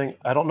be something.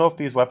 I don't know if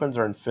these weapons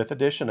are in 5th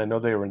edition. I know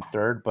they were in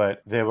 3rd,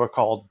 but they were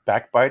called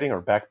backbiting or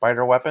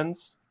backbiter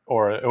weapons,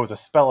 or it was a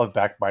spell of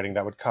backbiting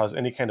that would cause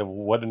any kind of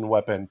wooden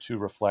weapon to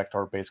reflect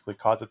or basically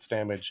cause its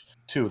damage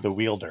to the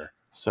wielder.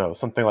 So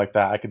something like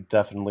that, I could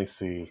definitely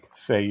see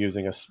Fae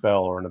using a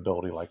spell or an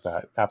ability like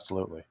that.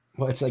 Absolutely.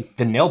 Well, it's like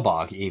the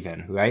Nilbog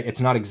even, right? It's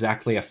not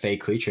exactly a Fae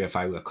creature, if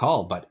I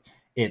recall, but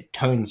it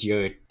turns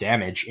your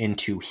damage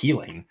into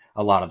healing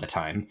a lot of the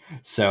time.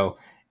 So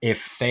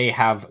if Fae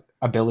have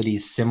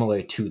abilities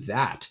similar to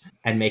that,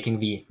 and making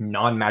the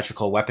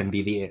non-magical weapon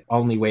be the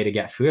only way to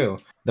get through,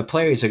 the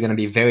players are going to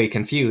be very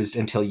confused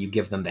until you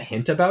give them the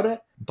hint about it.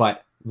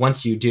 But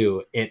once you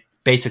do, it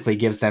basically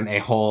gives them a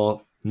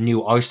whole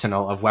new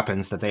arsenal of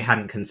weapons that they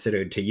hadn't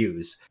considered to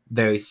use.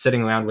 They're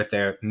sitting around with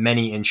their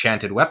many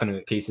enchanted weapon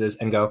pieces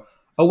and go,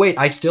 oh wait,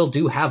 I still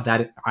do have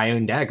that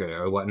iron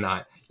dagger or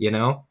whatnot,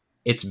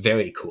 It's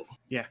very cool.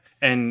 Yeah,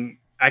 and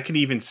I can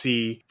even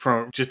see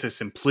from just a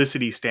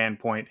simplicity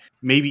standpoint,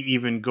 maybe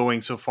even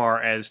going so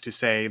far as to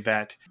say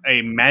that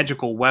a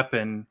magical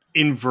weapon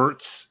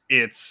inverts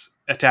its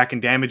attack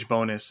and damage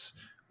bonus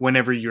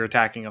whenever you're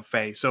attacking a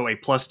Fae. So a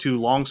 +2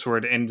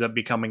 longsword ends up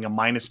becoming a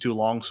 -2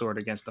 longsword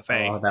against the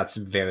Fae. Oh, that's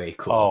very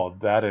cool. Oh,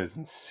 that is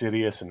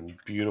insidious and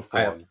beautiful.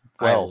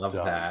 I love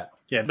done. that.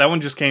 Yeah, that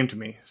one just came to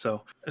me.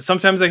 So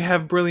sometimes I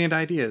have brilliant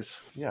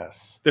ideas.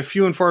 Yes. They're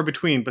few and far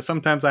between, but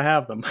sometimes I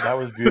have them. That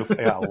was beautiful.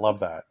 Yeah, I love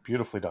that.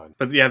 Beautifully done.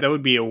 But yeah, that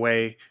would be a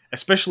way,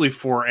 especially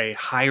for a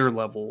higher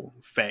level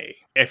Fae.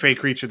 A Fae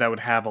creature that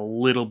would have a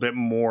little bit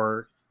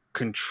more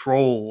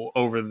control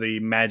over the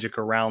magic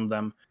around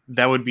them.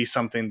 That would be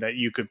something that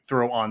you could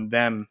throw on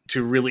them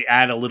to really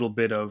add a little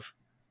bit of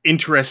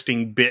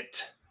interesting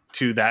bit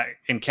to that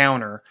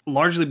encounter.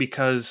 Largely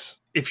because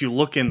if you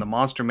look in the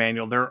monster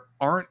manual, there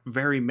aren't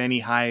very many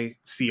high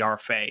CR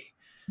Fae.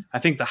 I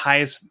think the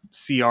highest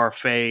CR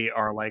Fae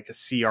are like a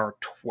CR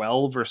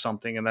 12 or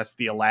something, and that's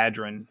the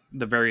Eladrin,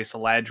 the various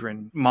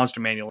Eladrin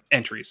monster manual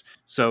entries.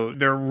 So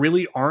there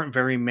really aren't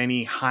very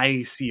many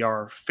high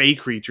CR Fae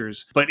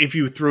creatures, but if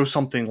you throw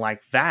something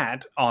like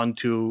that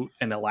onto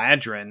an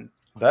Eladrin,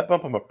 that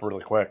bump them up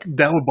really quick.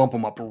 That would bump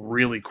them up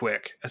really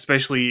quick,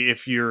 especially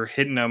if you're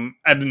hitting them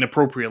at an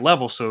appropriate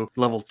level. So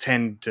level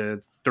 10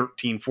 to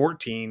 13,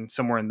 14,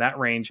 somewhere in that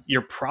range,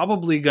 you're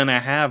probably going to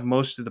have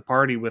most of the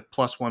party with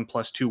 +1,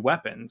 +2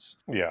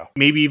 weapons. Yeah.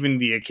 Maybe even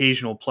the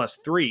occasional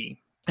 +3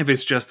 if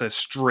it's just a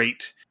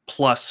straight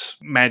plus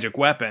magic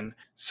weapon.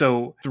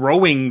 So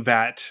throwing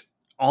that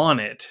on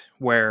it,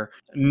 where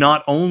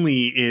not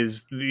only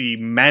is the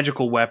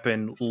magical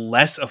weapon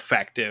less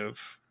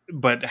effective,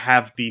 but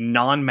have the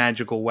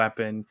non-magical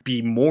weapon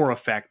be more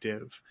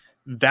effective,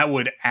 that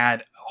would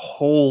add a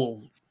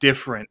whole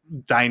different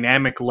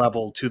dynamic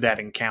level to that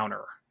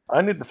encounter.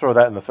 I need to throw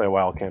that in the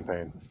Feywild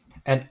campaign.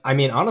 And I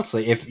mean,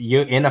 honestly, if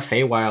you're in a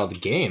Feywild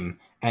game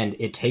and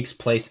it takes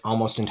place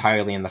almost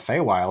entirely in the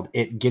Feywild,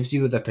 it gives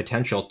you the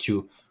potential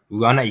to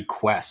run a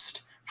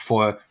quest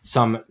for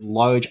some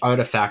large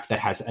artifact that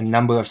has a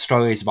number of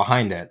stories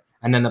behind it.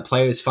 And then the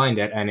players find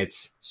it and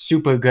it's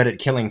super good at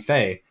killing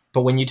Fey.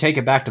 But when you take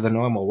it back to the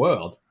normal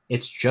world,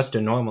 it's just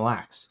a normal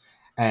axe.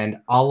 And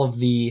all of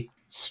the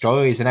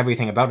stories and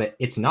everything about it,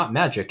 it's not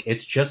magic,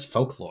 it's just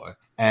folklore.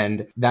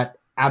 And that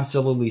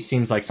absolutely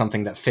seems like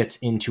something that fits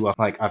into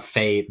a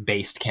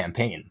Fey-based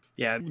campaign.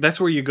 Yeah, that's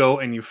where you go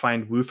and you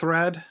find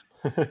Wuthrad.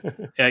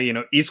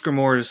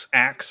 Ysgramor's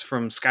axe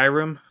from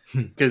Skyrim.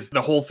 Because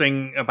the whole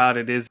thing about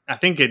it is, I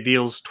think it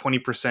deals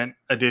 20%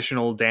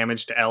 additional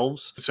damage to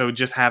elves. So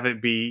just have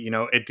it be,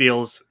 it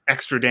deals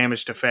extra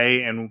damage to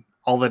Fey, and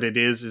all that it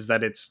is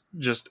that it's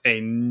just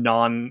a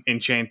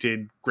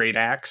non-enchanted great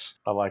axe.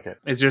 I like it.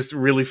 It's just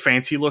really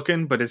fancy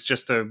looking, but it's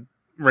just a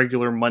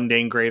regular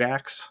mundane great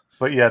axe.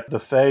 But yet the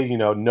Fae,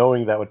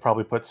 knowing that would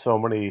probably put so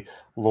many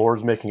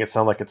lords, making it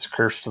sound like it's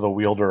cursed to the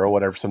wielder or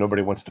whatever, so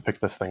nobody wants to pick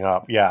this thing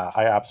up. Yeah,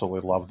 I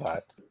absolutely love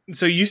that.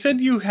 So you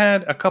said you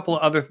had a couple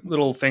of other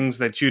little things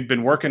that you'd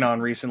been working on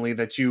recently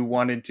that you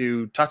wanted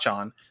to touch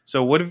on.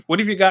 So what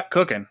have you got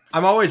cooking?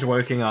 I'm always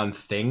working on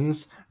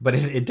things, but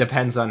it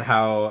depends on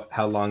how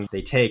long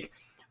they take.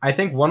 I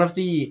think one of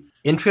the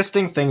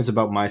interesting things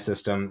about my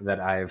system that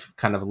I've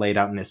kind of laid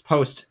out in this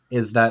post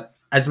is that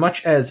as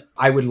much as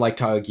I would like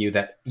to argue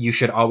that you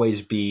should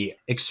always be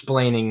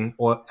explaining,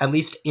 or at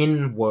least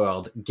in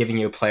world, giving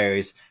your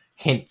players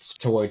hints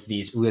towards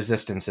these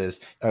resistances,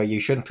 you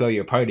shouldn't throw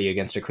your party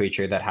against a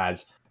creature that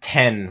has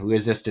 10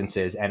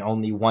 resistances and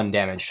only one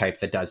damage type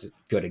that does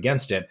good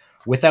against it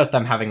without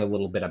them having a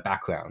little bit of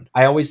background.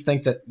 I always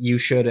think that you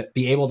should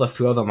be able to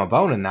throw them a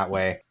bone in that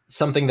way.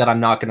 Something that I'm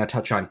not going to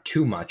touch on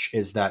too much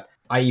is that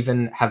I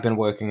even have been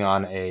working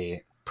on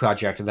a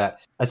project that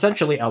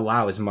essentially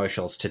allows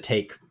marshals to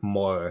take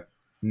more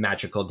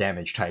magical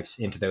damage types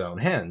into their own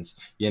hands,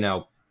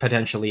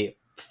 potentially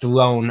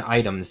thrown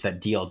items that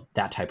deal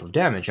that type of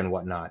damage and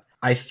whatnot.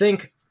 I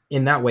think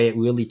in that way it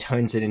really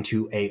turns it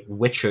into a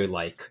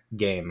Witcher-like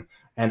game,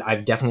 and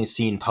I've definitely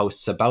seen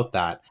posts about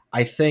that.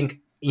 I think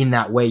in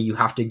that way you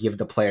have to give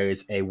the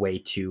players a way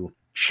to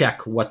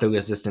check what the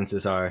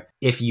resistances are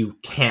if you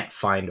can't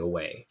find a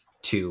way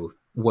to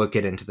work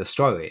it into the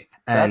story.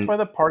 And that's why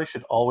the party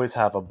should always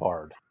have a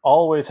bard.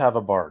 Always have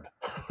a bard.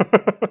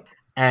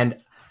 And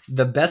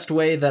the best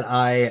way that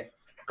I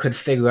could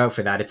figure out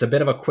for that, it's a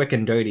bit of a quick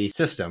and dirty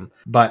system,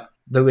 but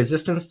the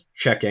resistance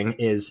checking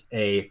is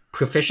a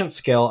proficient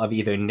skill of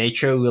either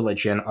nature,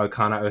 religion,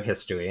 arcana, or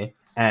history,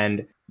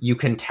 and you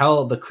can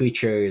tell the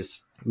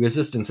creature's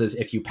resistances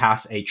if you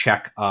pass a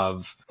check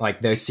of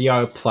their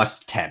CR plus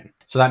 10.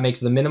 So that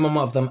makes the minimum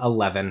of them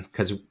 11,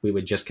 because we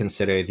would just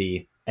consider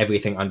the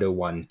everything under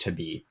 1 to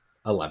be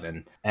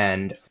 11.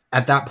 And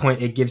at that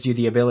point, it gives you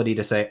the ability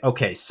to say,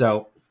 okay,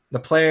 so the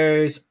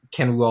players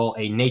can roll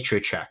a nature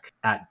check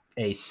at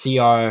a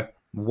CR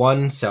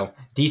 1, so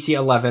DC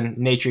 11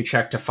 nature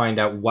check to find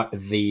out what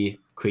the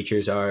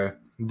creatures are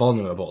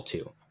vulnerable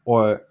to.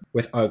 Or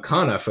with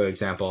Arcana, for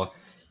example,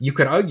 you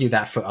could argue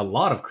that for a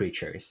lot of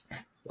creatures,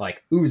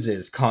 like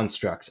oozes,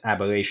 constructs,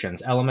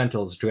 aberrations,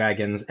 elementals,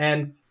 dragons,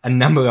 and a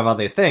number of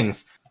other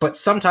things. But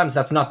sometimes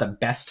that's not the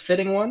best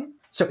fitting one.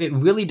 So it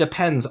really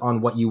depends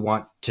on what you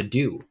want to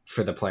do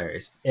for the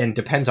players and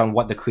depends on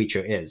what the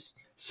creature is.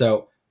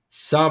 So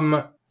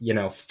some,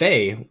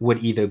 Fae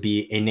would either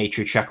be a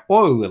nature check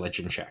or a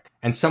religion check,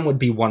 and some would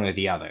be one or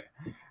the other.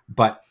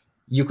 But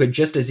you could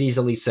just as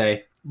easily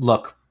say,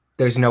 look,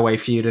 there's no way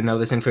for you to know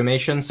this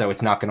information, so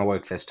it's not going to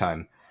work this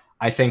time.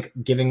 I think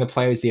giving the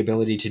players the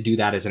ability to do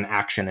that as an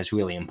action is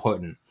really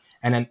important.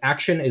 And an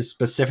action is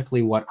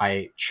specifically what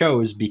I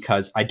chose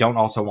because I don't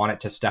also want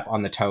it to step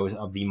on the toes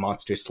of the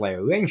Monster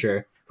Slayer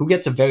Ranger, who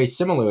gets a very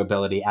similar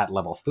ability at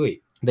level 3.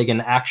 They get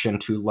an action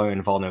to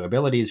learn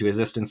vulnerabilities,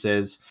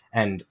 resistances,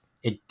 and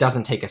it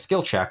doesn't take a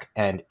skill check,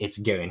 and it's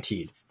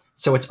guaranteed.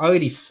 So it's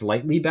already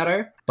slightly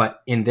better,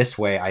 but in this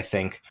way, I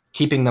think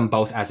keeping them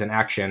both as an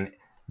action,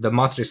 the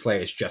Monster Slayer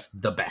is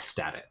just the best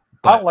at it.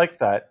 I like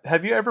that.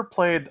 Have you ever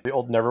played the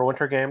old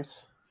Neverwinter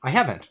games? I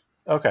haven't.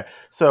 Okay.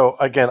 So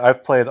again,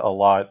 I've played a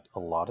lot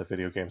of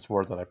video games,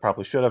 more than I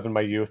probably should have in my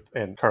youth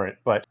and current,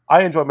 but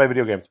I enjoy my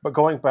video games. But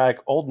going back,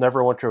 old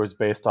Neverwinter was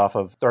based off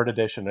of 3rd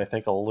edition, and I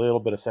think a little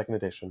bit of 2nd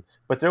edition.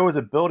 But there was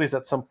abilities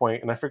at some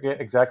point, and I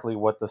forget exactly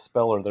what the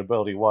spell or the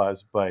ability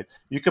was, but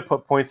you could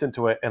put points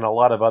into it, and a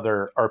lot of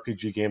other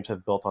RPG games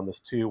have built on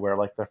this too, where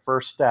like the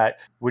first stat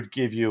would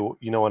give you,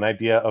 an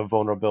idea of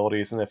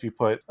vulnerabilities, and if you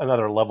put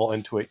another level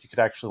into it, you could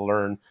actually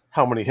learn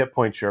how many hit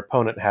points your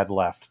opponent had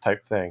left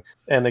type thing.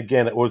 And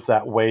again, it was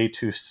that way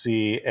to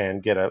see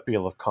and get a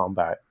feel of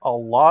combat. A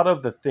lot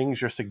of the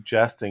things you're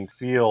suggesting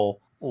feel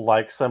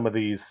like some of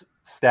these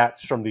stats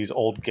from these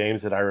old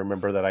games that I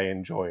remember that I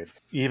enjoyed.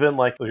 Even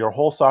like your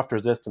whole soft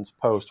resistance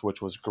post,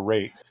 which was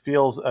great,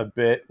 feels a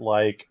bit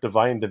like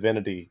Divine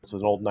Divinity, which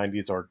was an old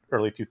 90s or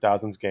early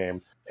 2000s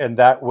game. And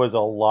that was a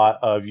lot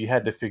of, you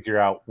had to figure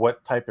out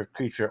what type of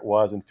creature it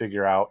was and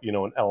figure out,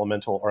 an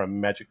elemental or a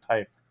magic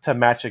type to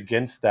match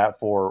against that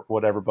for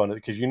whatever bonus,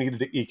 because you needed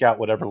to eke out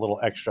whatever little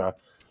extra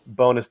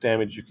bonus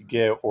damage you could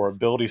get or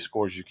ability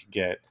scores you could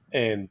get.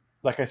 And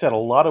like I said, a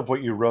lot of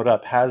what you wrote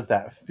up has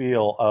that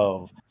feel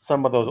of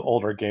some of those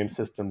older game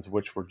systems,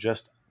 which were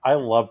just, I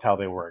loved how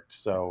they worked.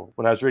 So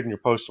when I was reading your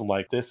post, I'm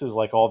like, this is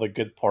like all the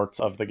good parts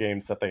of the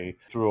games that they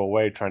threw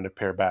away trying to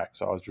pare back.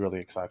 So I was really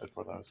excited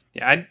for those.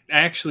 Yeah, I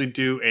actually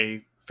do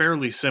a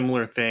fairly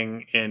similar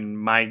thing in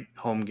my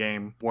home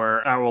game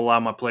where I will allow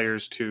my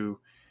players to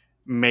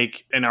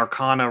make an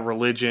Arcana,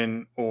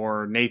 religion,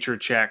 or nature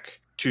check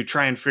to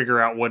try and figure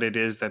out what it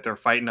is that they're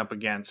fighting up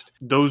against.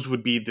 Those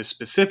would be the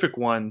specific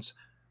ones,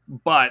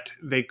 but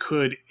they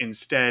could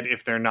instead,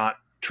 if they're not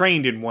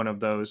trained in one of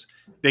those,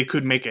 they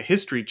could make a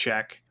history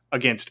check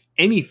against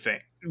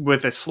anything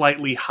with a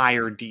slightly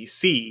higher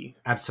DC.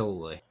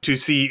 Absolutely. To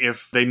see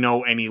if they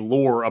know any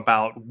lore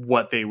about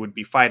what they would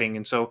be fighting.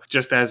 And so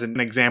just as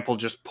an example,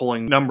 just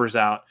pulling numbers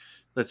out,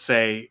 let's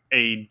say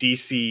a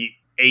DC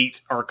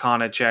 8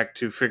 Arcana check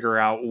to figure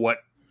out what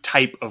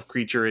type of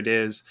creature it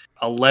is.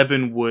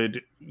 11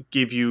 would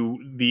give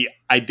you the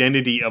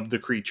identity of the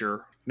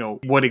creature,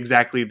 what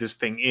exactly this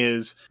thing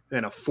is.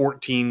 Then a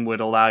 14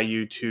 would allow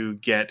you to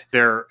get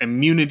their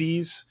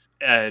immunities.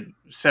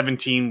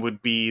 17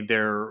 would be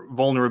their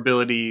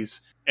vulnerabilities,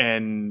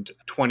 and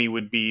 20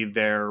 would be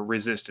their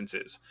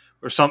resistances,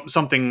 or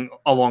something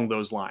along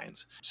those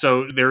lines.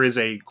 So there is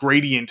a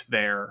gradient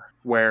there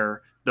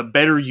where the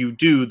better you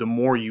do, the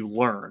more you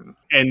learn.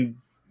 And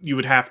you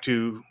would have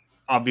to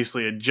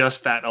obviously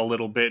adjust that a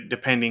little bit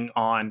depending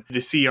on the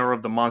CR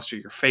of the monster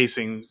you're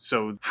facing,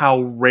 so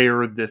how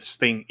rare this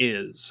thing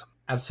is.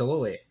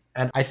 Absolutely.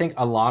 And I think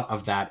a lot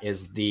of that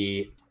is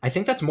I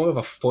think that's more of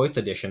a 4th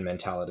edition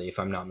mentality, if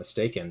I'm not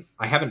mistaken.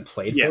 I haven't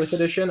played 4th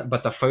edition,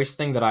 but the first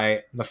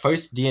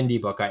D&D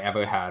book I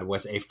ever had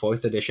was a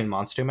 4th edition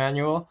monster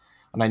manual,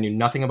 and I knew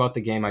nothing about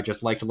the game. I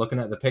just liked looking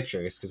at the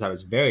pictures because I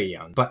was very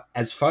young. But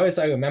as far as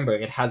I remember,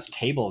 it has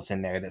tables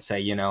in there that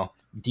say,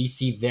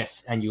 DC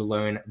this, and you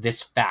learn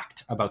this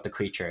fact about the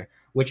creature,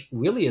 which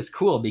really is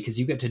cool because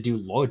you get to do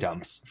lore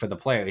dumps for the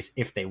players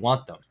if they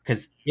want them,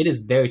 because it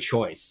is their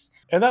choice.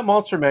 And that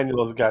monster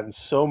manual has gotten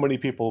so many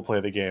people to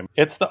play the game.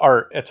 It's the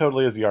art. It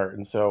totally is the art.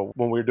 And so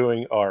when we're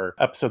doing our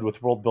episode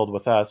with World Build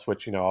with Us,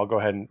 which, I'll go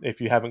ahead and,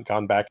 if you haven't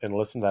gone back and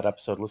listened to that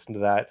episode, listen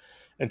to that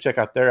and check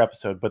out their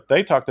episode. But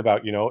they talked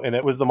about, and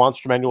it was the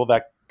monster manual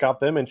that got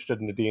them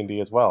interested in the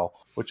D&D as well,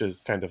 which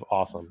is kind of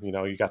awesome.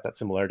 You got that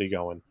similarity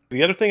going.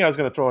 The other thing I was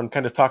going to throw in,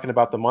 kind of talking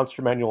about the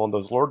monster manual and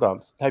those lore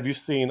dumps. Have you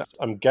seen,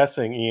 I'm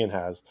guessing Ian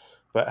has,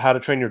 but How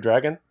to Train Your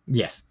Dragon?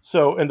 Yes.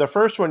 So in the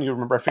first one, you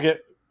remember, I forget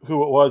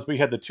who it was, but you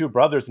had the 2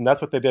 brothers, and that's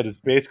what they did, is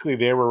basically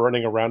they were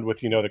running around with,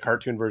 the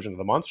cartoon version of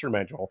the monster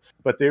manual,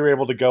 but they were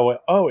able to go,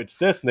 oh, it's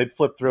this, and they'd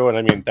flip through, and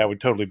I mean, that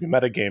would totally be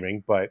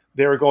metagaming, but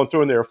they were going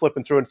through and they were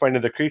flipping through and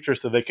finding the creature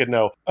so they could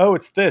know, oh,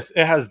 it's this,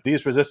 it has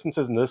these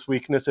resistances and this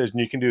weaknesses, and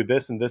you can do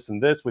this and this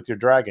and this with your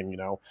dragon,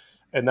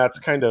 and that's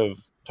kind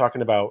of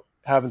talking about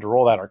having to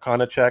roll that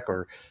Arcana check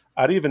or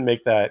I'd even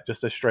make that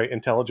just a straight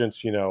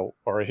intelligence,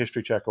 or a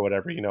history check or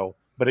whatever,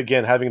 But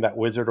again, having that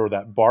wizard or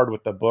that bard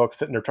with the book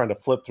sitting there trying to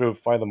flip through,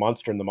 find the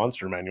monster in the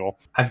monster manual.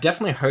 I've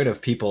definitely heard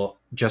of people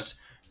just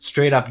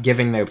straight up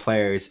giving their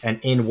players an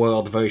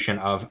in-world version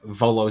of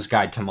Volo's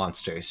Guide to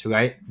Monsters,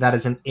 right? That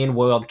is an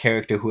in-world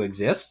character who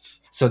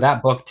exists. So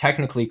that book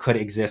technically could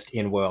exist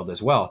in-world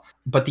as well.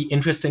 But the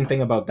interesting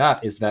thing about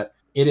that is that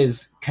it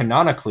is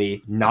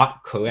canonically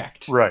not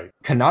correct. Right.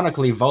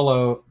 Canonically,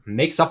 Volo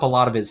makes up a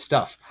lot of his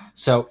stuff.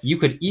 So you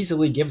could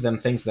easily give them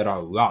things that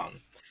are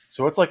wrong.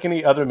 So it's like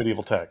any other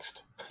medieval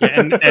text.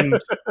 Yeah,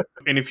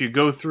 and if you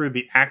go through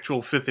the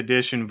actual 5th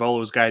edition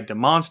Volo's Guide to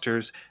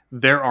Monsters,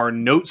 there are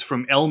notes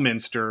from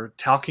Elminster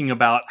talking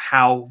about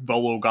how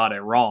Volo got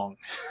it wrong.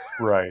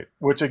 Right.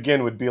 Which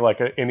again would be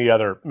like any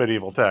other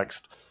medieval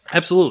text.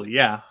 Absolutely,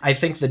 yeah. I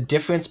think the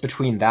difference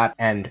between that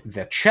and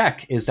the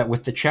check is that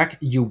with the check,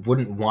 you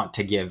wouldn't want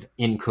to give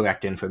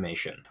incorrect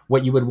information.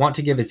 What you would want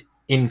to give is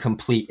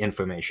incomplete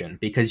information,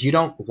 because you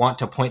don't want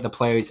to point the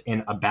players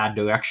in a bad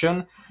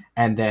direction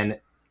and then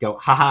go,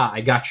 haha,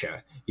 I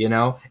gotcha.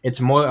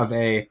 It's more of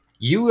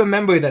you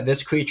remember that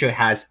this creature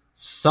has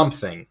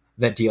something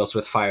that deals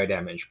with fire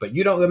damage, but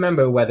you don't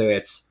remember whether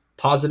it's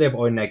positive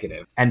or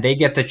negative, and they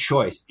get the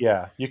choice.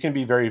 Yeah, you can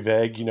be very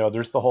vague.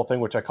 There's the whole thing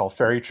which I call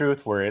fairy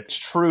truth, where it's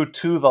true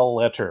to the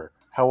letter.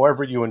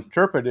 However you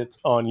interpret it's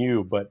on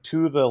you, but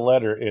to the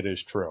letter it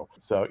is true.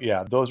 So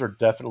yeah, those are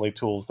definitely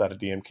tools that a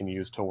DM can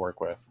use to work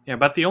with. Yeah,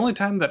 but the only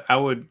time that I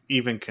would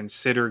even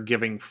consider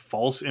giving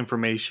false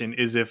information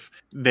is if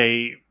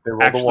they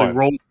actually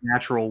roll a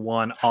natural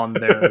 1 on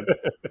their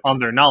on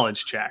their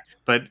knowledge check.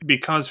 But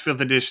because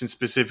 5th edition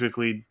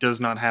specifically does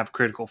not have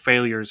critical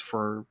failures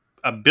for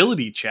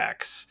ability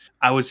checks,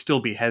 I would still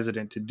be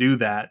hesitant to do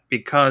that,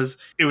 because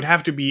it would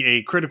have to be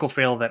a critical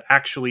fail that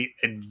actually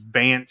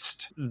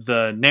advanced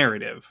the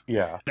narrative.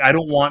 Yeah. I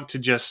don't want to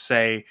just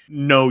say,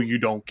 no, you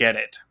don't get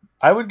it.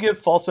 I would give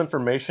false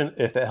information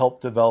if it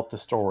helped develop the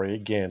story.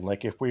 Again,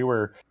 like if we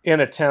were in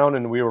a town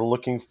and we were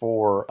looking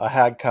for a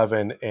hag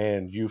coven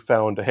and you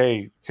found,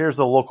 hey, here's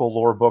a local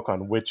lore book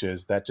on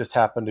witches that just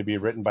happened to be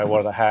written by one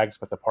of the hags,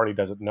 but the party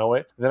doesn't know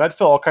it, then I'd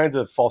fill all kinds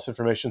of false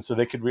information so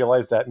they could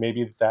realize that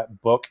maybe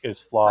that book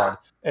is flawed,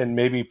 and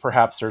maybe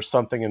perhaps there's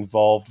something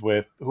involved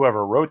with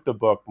whoever wrote the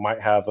book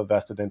might have a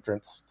vested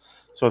interest,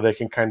 so they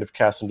can kind of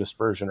cast some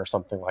dispersion or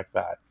something like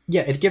that.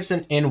 Yeah, it gives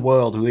an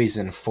in-world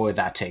reason for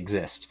that to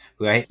exist,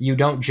 right? You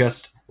don't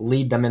just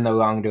lead them in the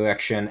wrong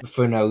direction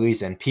for no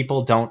reason.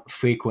 People don't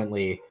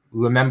frequently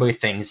remember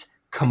things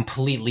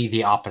completely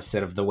the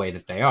opposite of the way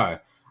that they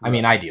are. I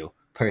mean, I do,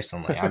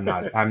 personally. I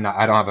don't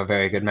have a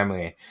very good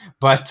memory.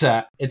 But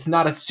it's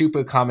not a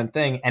super common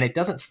thing, and it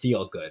doesn't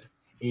feel good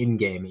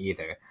in-game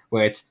either,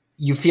 where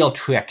you feel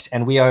tricked,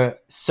 and we are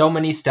so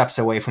many steps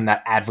away from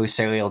that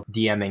adversarial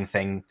DMing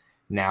thing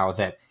now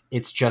that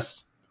it's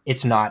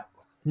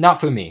not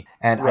for me.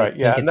 And right,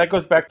 and that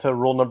goes back to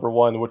rule number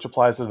 1, which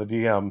applies to the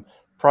DM,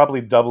 probably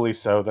doubly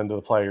so than to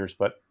the players,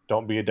 but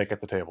don't be a dick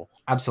at the table.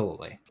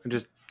 Absolutely. And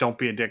just don't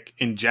be a dick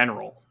in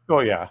general. Oh,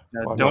 yeah.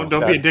 Don't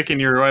be a dick in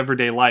your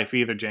everyday life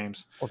either,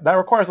 James. Well, that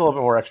requires a little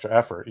bit more extra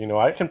effort.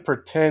 I can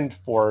pretend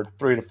for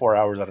 3 to 4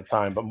 hours at a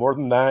time, but more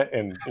than that,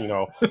 and,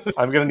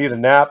 I'm going to need a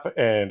nap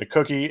and a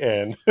cookie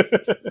and...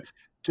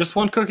 Just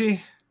one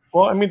cookie?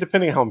 Well, I mean,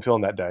 depending on how I'm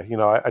feeling that day.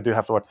 I do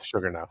have to watch the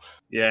sugar now.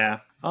 Yeah.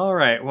 All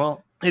right.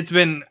 Well, it's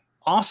been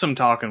awesome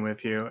talking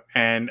with you.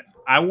 And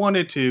I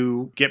wanted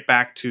to get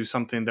back to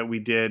something that we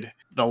did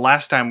the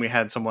last time we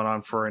had someone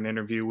on for an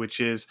interview,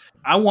 which is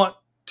I want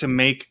to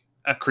make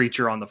a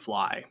creature on the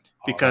fly,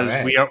 because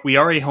we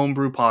are a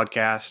homebrew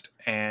podcast,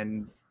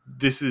 and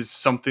this is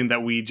something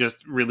that we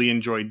just really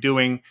enjoy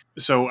doing.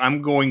 So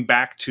I'm going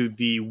back to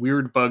the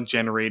weird bug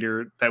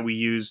generator that we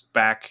used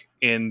back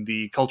in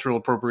the cultural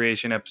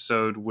appropriation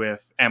episode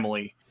with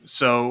Emily.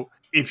 So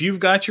if you've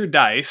got your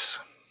dice,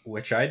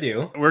 which I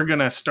do, we're going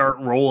to start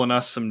rolling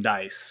us some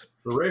dice.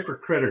 Hooray for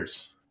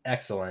critters.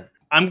 Excellent.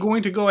 I'm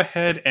going to go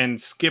ahead and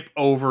skip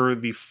over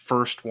the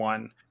first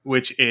one,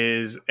 which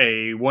is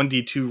a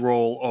 1d2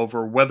 roll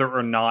over whether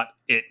or not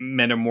it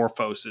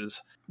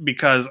metamorphoses,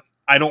 because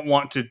I don't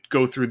want to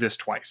go through this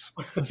twice.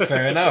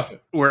 Fair enough.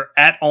 We're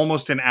at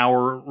almost an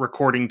hour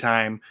recording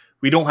time.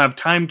 We don't have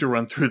time to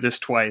run through this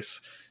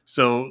twice,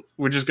 so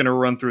we're just going to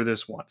run through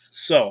this once.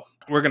 So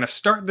we're going to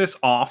start this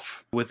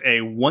off with a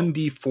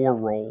 1d4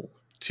 roll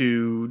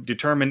to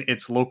determine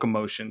its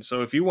locomotion.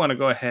 So if you want to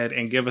go ahead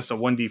and give us a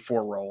 1d4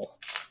 roll.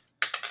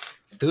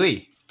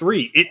 3.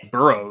 It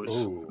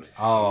burrows. Ooh.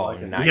 Oh,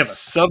 like nice. We have a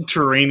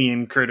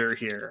subterranean critter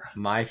here.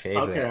 My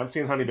favorite. Okay, I'm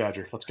seeing honey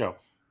badger. Let's go.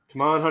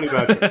 Come on, honey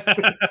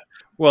badger.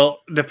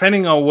 Well,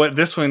 depending on what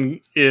this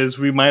one is,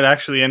 we might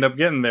actually end up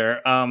getting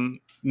there.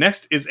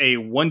 Next is a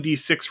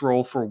 1d6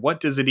 roll for what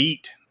does it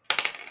eat?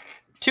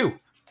 2.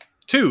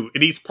 2.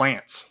 It eats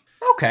plants.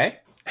 Okay.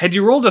 Had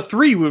you rolled a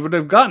 3, we would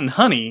have gotten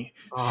honey.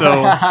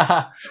 So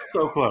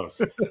so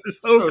close.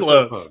 so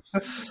close.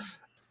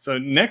 So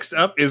next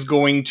up is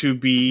going to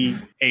be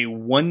a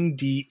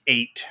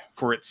 1d8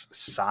 for its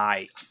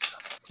size.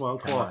 Well,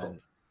 colossal.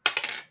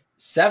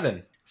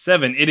 7.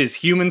 7. It is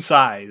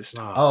human-sized.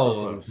 So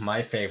Oh, close.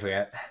 my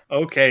favorite.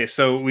 Okay,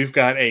 so we've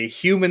got a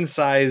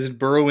human-sized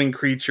burrowing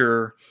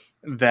creature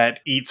that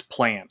eats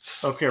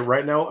plants. Okay,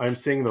 right now I'm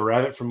seeing the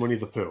rabbit from Winnie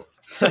the Pooh.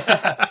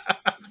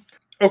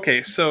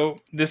 Okay, so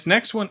this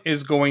next one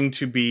is going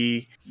to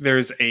be,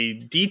 there's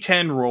a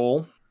D10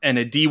 roll and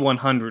a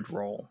D100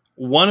 roll.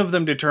 One of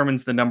them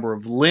determines the number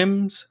of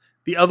limbs,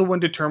 the other one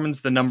determines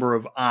the number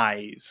of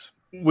eyes.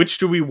 Which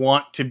do we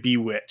want to be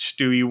which?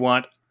 Do we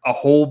want a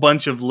whole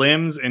bunch of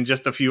limbs and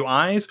just a few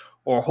eyes,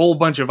 or a whole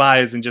bunch of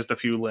eyes and just a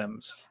few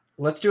limbs?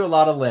 Let's do a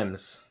lot of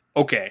limbs.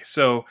 Okay,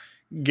 so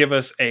give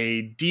us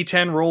a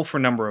D10 roll for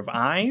number of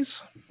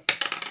eyes.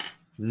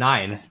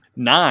 9.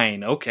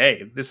 9.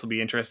 Okay, this will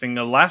be interesting.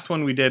 The last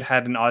one we did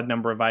had an odd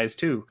number of eyes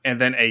too.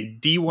 And then a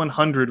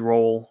D100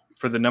 roll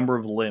for the number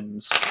of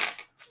limbs.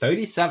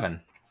 37.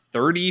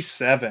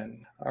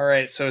 37. All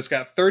right, so it's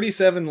got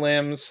 37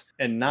 limbs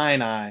and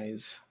 9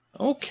 eyes.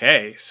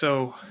 Okay,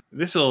 so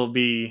this will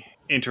be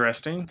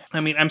interesting. I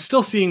mean, I'm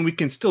still seeing we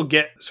can still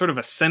get sort of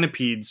a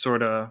centipede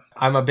sort of...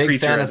 I'm a big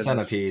creature fan out of of this.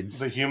 centipedes.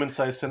 The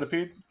human-sized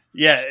centipede?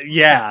 Yeah.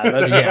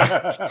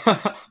 Yeah.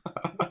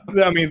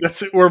 I mean,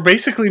 we're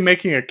basically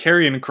making a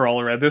carrion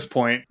crawler at this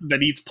point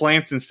that eats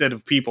plants instead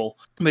of people.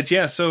 But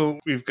yeah, so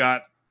we've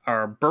got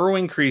our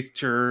burrowing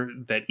creature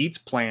that eats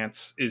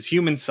plants, is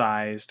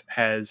human-sized,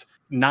 has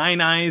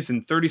 9 eyes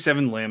and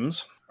 37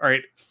 limbs. All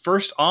right,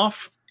 first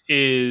off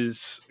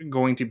is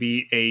going to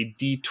be a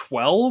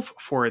D12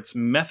 for its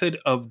method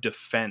of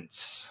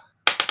defense.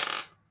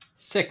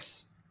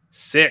 6.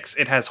 6.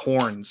 It has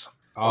horns.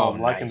 Oh,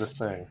 I'm liking nice. this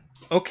thing.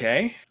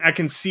 Okay, I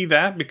can see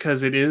that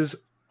because it is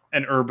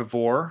an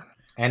herbivore.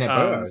 And it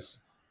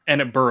burrows. And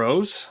it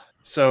burrows.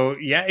 So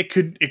yeah, it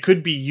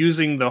could be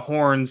using the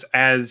horns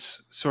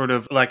as sort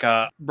of like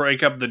a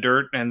break up the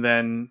dirt and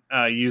then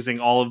using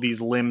all of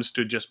these limbs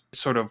to just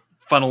sort of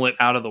funnel it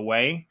out of the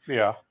way.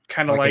 Yeah.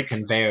 Kind of like like a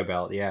conveyor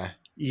belt, yeah.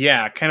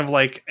 yeah, kind of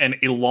like an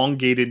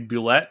elongated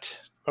bulette.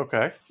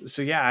 Okay.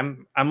 So yeah,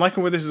 I'm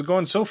liking where this is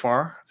going so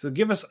far. So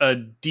give us a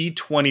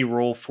D20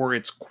 roll for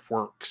its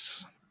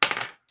quirks.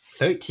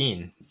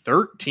 13.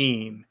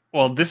 13.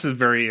 Well, this is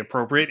very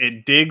appropriate.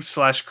 It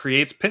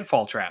digs/creates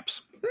pitfall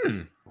traps.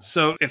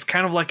 So it's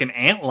kind of like an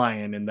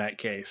antlion in that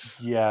case.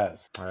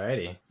 Yes.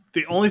 Alrighty.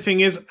 The only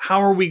thing is,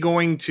 how are we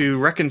going to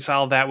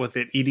reconcile that with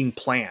it eating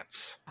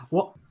plants?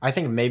 Well, I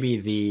think maybe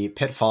the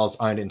pitfalls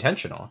aren't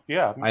intentional.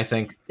 Yeah. I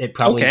think it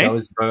probably Okay.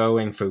 goes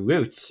burrowing for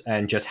roots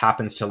and just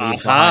happens to leave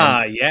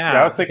Aha, behind. yeah.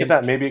 Yeah, I was thinking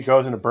that maybe it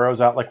goes and it burrows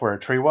out like where a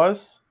tree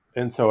was.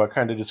 And so it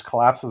kind of just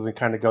collapses and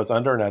kind of goes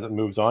under. And as it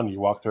moves on,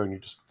 you walk through and you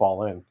just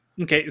fall in.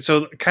 Okay,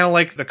 so kind of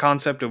like the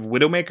concept of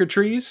widowmaker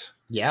trees.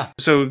 Yeah.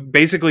 So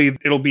basically,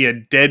 it'll be a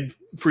dead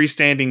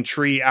freestanding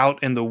tree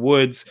out in the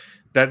woods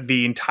that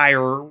the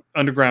entire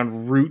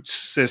underground roots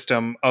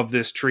system of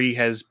this tree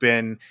has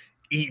been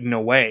eaten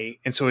away.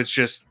 And so it's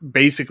just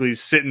basically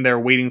sitting there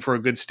waiting for a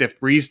good stiff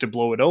breeze to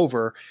blow it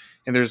over.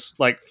 And there's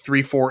like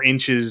 3-4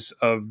 inches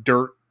of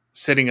dirt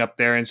sitting up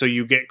there. And so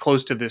you get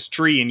close to this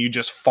tree and you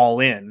just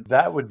fall in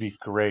That would be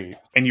great.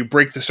 and you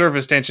break the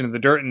surface tension of the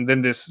dirt. And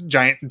then this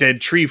giant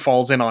dead tree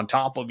falls in on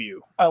top of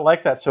you. I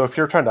like that. So if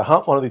you're trying to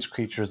hunt one of these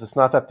creatures, it's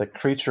not that the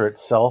creature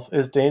itself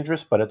is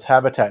dangerous, but its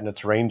habitat and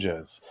its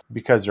ranges,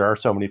 because there are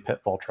so many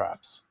pitfall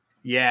traps.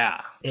 Yeah.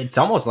 It's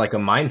almost like a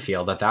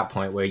minefield at that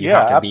point where you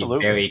Yeah, have to absolutely.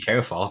 be very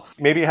careful.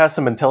 Maybe it has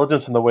some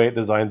intelligence in the way it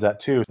designs that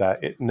too,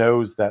 that it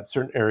knows that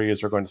certain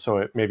areas are going to, so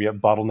it maybe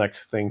it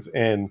bottlenecks things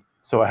in,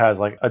 so it has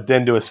like a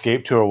den to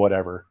escape to or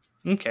whatever.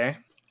 Okay.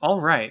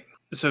 All right.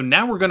 So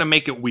now we're going to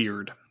make it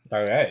weird.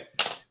 All right.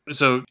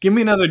 So give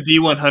me another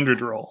D100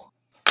 roll.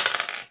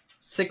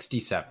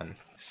 67.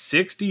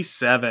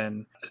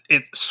 67.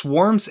 It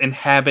swarms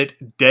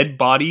inhabit dead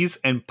bodies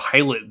and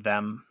pilot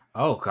them.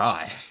 Oh,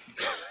 God.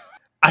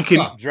 I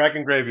can... Huh.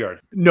 Dragon Graveyard.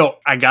 No,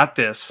 I got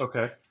this.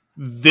 Okay.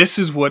 This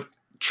is what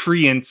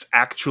treants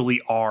actually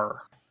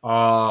are.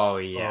 Oh,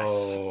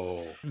 yes.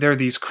 Oh. They're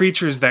these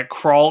creatures that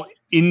crawl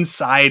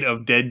inside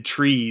of dead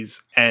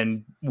trees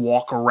and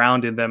walk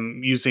around in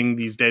them using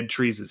these dead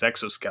trees as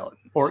exoskeletons.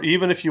 Or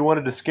even if you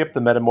wanted to skip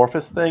the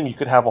metamorphosis thing, you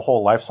could have a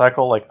whole life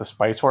cycle like the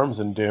spice worms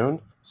in Dune.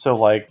 So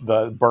like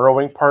the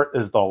burrowing part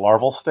is the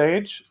larval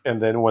stage,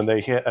 and then when they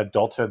hit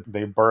adulthood,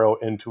 they burrow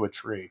into a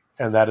tree.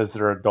 And that is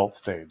their adult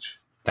stage.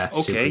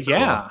 That's Okay, super cool.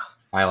 yeah.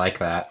 I like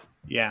that.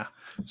 Yeah.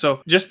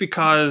 So just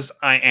because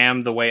I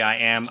am the way I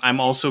am, I'm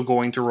also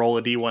going to roll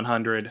a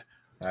D100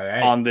 All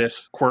right. on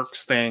this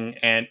quirks thing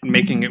and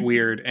making it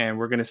weird, and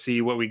we're going to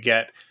see what we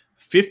get.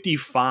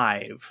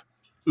 55.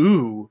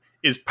 Ooh,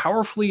 is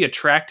powerfully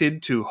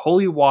attracted to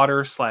holy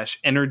water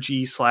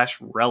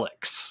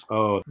 /energy/relics.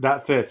 Oh,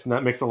 that fits, and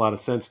that makes a lot of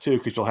sense too,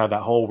 because you'll have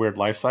that whole weird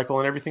life cycle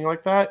and everything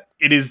like that.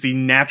 It is the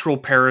natural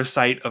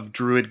parasite of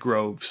druid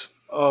groves.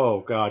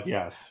 Oh God,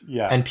 yes,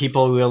 yes. And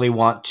people really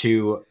want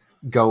to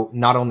go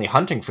not only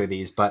hunting for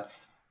these, but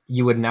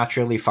you would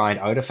naturally find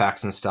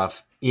artifacts and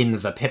stuff in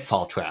the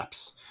pitfall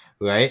traps,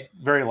 right?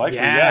 Very likely,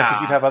 Yeah. yeah,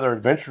 because you'd have other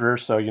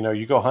adventurers. So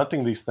you go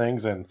hunting these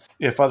things, and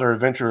if other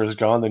adventurers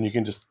gone, then you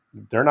can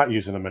just—they're not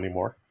using them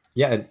anymore.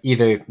 Yeah,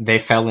 either they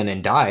fell in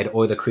and died,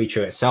 or the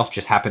creature itself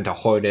just happened to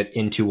hoard it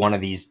into one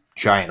of these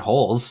giant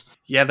holes.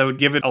 Yeah, that would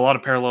give it a lot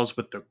of parallels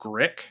with the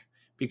Grick,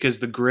 because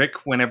the Grick,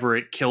 whenever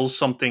it kills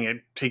something,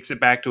 it takes it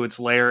back to its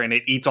lair and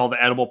it eats all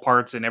the edible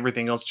parts, and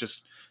everything else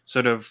just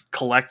sort of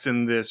collects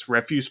in this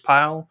refuse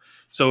pile.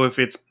 So if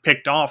it's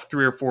picked off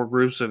 3 or 4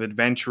 groups of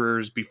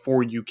adventurers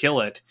before you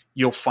kill it,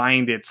 you'll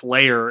find its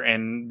lair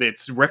and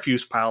its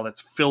refuse pile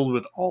that's filled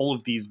with all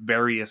of these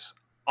various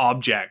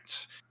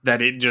objects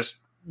that it just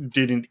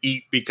didn't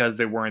eat because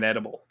they weren't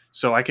edible.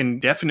 So I can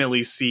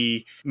definitely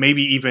see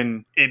maybe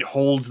even it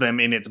holds them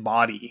in its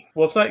body.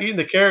 Well, it's not eating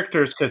the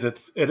characters because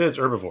it is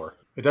herbivore.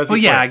 It does. Well,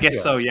 eat yeah, plants, I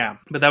guess so, yeah.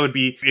 But that would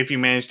be if you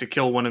managed to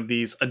kill one of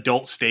these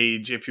adult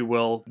stage, if you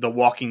will, the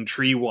walking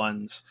tree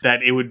ones,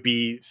 that it would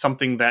be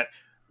something that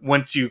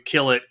once you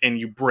kill it and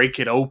you break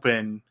it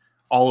open,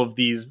 all of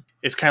these,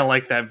 it's kind of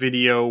like that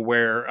video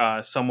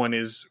where someone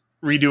is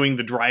redoing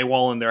the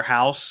drywall in their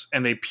house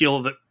and they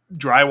peel the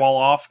drywall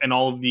off and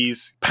all of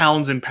these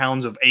pounds and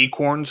pounds of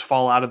acorns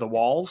fall out of the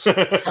walls.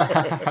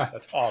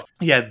 That's awesome.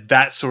 Yeah,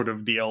 that sort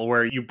of deal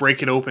where you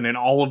break it open and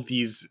all of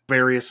these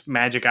various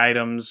magic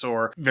items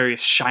or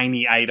various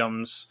shiny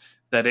items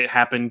that it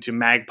happened to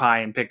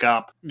magpie and pick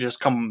up just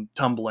come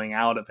tumbling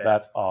out of it.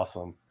 That's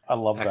awesome. I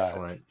love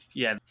Excellent.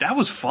 Yeah, that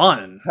was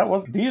fun.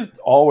 These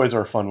always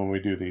are fun when we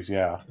do these,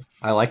 yeah.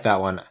 I like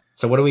that one.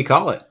 So what do we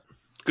call it?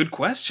 Good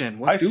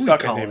question. I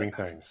suck at naming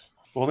things.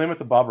 We'll name it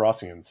the Bob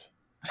Rossians.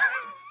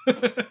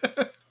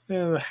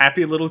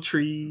 Happy little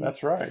tree.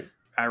 That's right.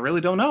 I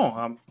really don't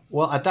know.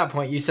 Well, at that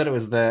point, you said it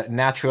was the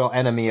natural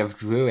enemy of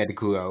druid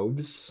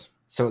groves.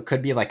 So it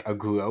could be like a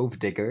grove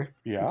digger.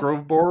 Yeah.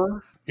 Grove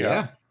borer.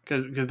 Yeah.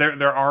 Because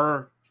there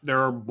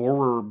are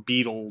borer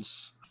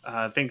beetles.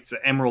 I think it's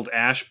the emerald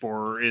ash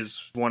borer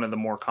is one of the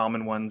more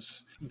common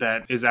ones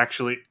that is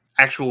actually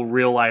actual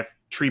real life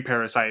tree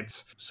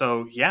parasites.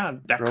 So yeah,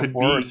 that Grove could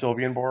borer be or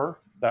Sylvian borer.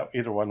 That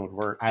either one would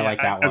work. I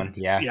like that one.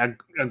 Yeah. Yeah,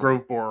 a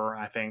grove borer,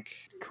 I think.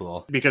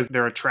 Cool. Because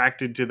they're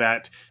attracted to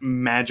that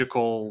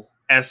magical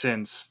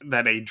essence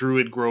that a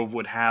druid grove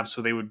would have,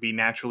 so they would be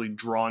naturally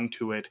drawn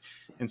to it.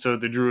 And so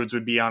the druids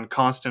would be on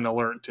constant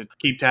alert to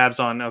keep tabs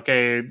on,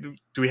 okay,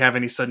 do we have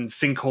any sudden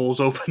sinkholes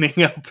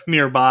opening up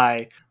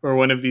nearby, or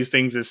one of these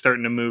things is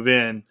starting to move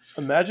in?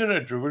 Imagine a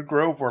druid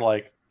grove where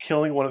like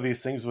killing one of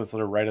these things was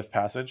their rite of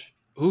passage.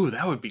 Ooh,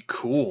 that would be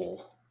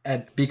cool.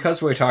 And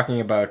because we're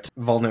talking about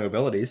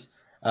vulnerabilities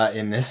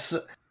in this,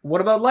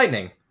 what about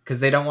lightning? Because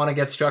they don't want to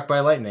get struck by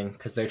lightning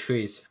because they're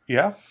trees.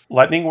 Yeah.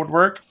 Lightning would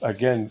work.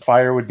 Again,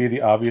 fire would be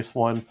the obvious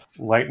one.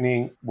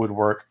 Lightning would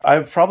work. I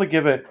would probably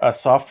give it a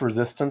soft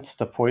resistance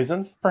to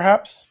poison,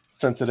 perhaps,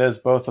 since it is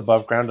both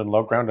above ground and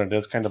low ground, and it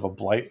is kind of a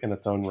blight in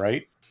its own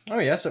right. Oh,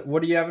 yeah. So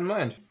what do you have in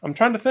mind? I'm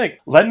trying to think.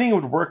 Lightning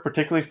would work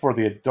particularly for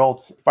the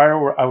adults.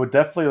 Fire, I would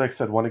definitely, like I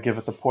said, want to give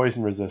it the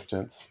poison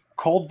resistance.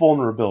 Cold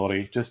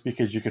vulnerability, just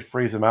because you could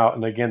freeze them out.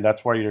 And again,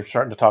 that's where you're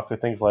starting to talk to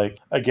things like,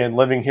 again,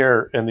 living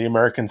here in the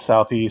American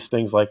Southeast,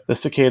 things like the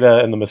cicada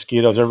and the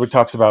mosquitoes. Everybody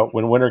talks about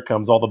when winter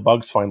comes, all the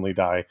bugs finally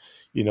die.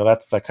 You know,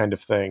 that's that kind of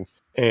thing.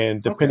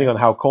 And depending on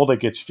how cold it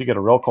gets, if you get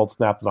a real cold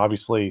snap, then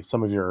obviously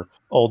some of your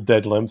old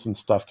dead limbs and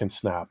stuff can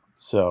snap.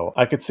 So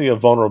I could see a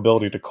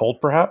vulnerability to cold,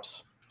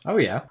 perhaps. Oh,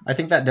 yeah. I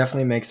think that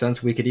definitely makes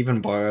sense. We could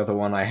even borrow the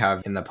one I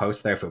have in the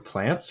post there for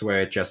plants,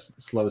 where it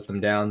just slows them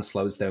down,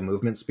 slows their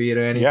movement speed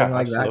or anything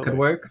like that could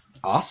work.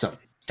 Awesome.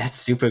 That's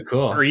super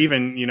cool. Or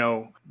even, you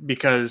know,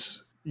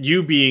 because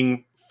you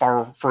being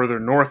far further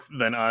north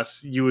than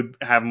us, you would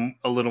have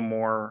a little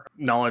more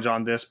knowledge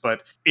on this.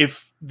 But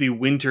if the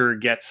winter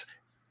gets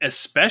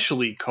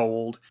especially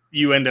cold,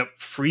 you end up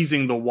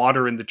freezing the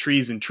water in the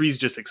trees and trees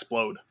just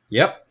explode.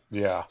 Yep.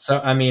 Yeah. So,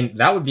 I mean,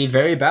 that would be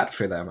very bad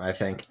for them, I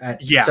think.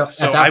 Yeah.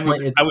 So I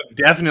would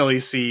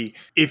definitely see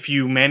if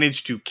you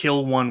manage to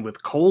kill one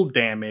with cold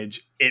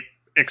damage, it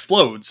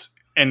explodes.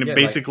 And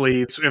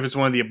basically, if it's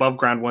one of the above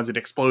ground ones, it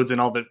explodes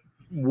and all the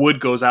wood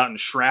goes out in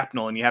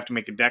shrapnel and you have to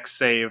make a dex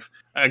save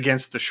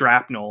against the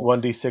shrapnel.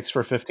 1d6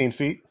 for 15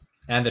 feet.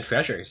 And the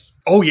treasures.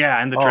 Oh,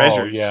 yeah. And the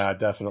treasures. Yeah,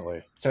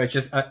 definitely. So it's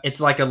just,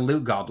 it's like a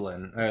loot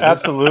goblin.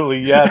 Absolutely.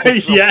 Yes.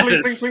 Yes.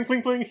 Pling,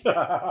 pling, pling, pling.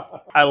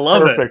 I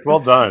love it. Perfect.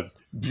 Well done.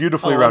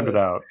 Beautifully rounded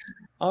out.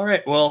 All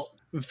right. Well,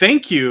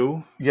 thank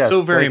you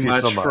so very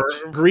much for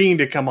agreeing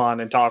to come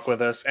on and talk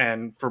with us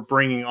and for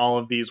bringing all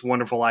of these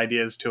wonderful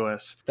ideas to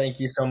us.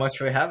 Thank you so much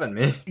for having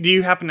me. Do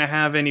you happen to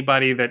have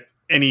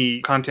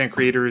any content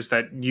creators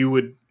that you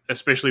would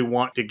especially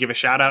want to give a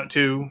shout out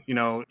to? You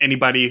know,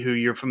 anybody who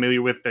you're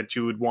familiar with that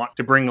you would want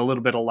to bring a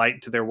little bit of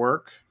light to their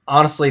work?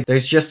 Honestly,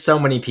 there's just so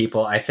many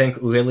people. I think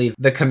really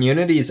the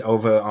communities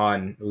over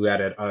on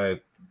Reddit are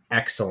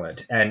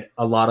excellent, and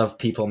a lot of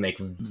people make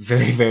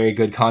very, very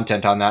good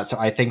content on that. So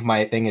I think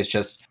my thing is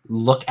just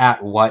look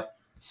at what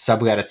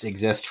subreddits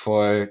exist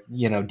for,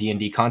 you know,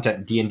 D&D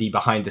content. D&D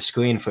Behind the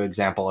Screen, for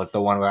example, is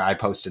the one where I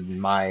posted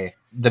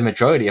the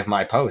majority of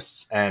my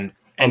posts, and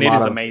it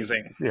is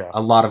amazing. Yeah,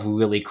 a lot of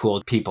really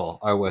cool people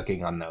are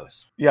working on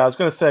those. Yeah, I was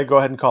going to say go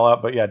ahead and call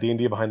out, but yeah,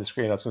 D&D Behind the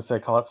Screen. I was going to say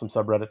call out some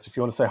subreddits. If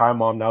you want to say hi,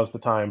 Mom, now's the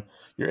time.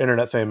 You're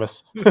internet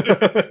famous.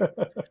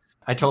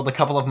 I told a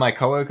couple of my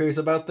coworkers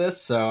about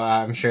this, so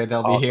I'm sure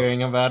they'll be Awesome.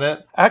 hearing about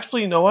it.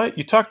 Actually, you know what?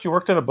 You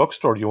worked in a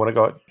bookstore. Do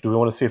we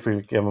want to see if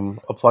we give them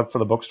a plug for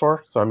the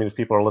bookstore? So, I mean, if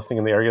people are listening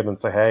in the area, then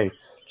say, hey,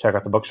 check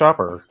out the bookshop,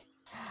 or...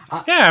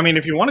 Yeah, I mean,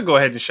 if you want to go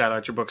ahead and shout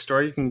out your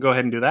bookstore, you can go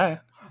ahead and do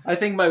that. I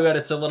think my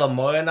Reddit's a little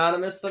more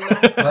anonymous than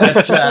that,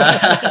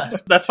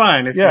 but That's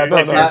fine. If Yeah,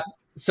 you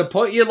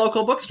support your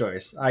local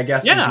bookstores, I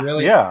guess. Yeah, is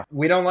really, yeah.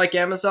 We don't like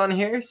Amazon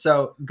here,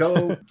 so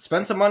go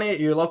spend some money at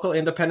your local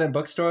independent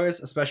bookstores,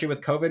 especially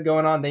with COVID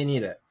going on. They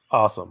need it.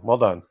 Awesome. Well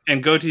done.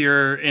 and go to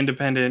your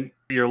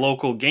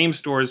local game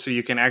stores so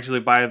you can actually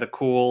buy the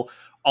cool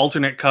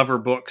alternate cover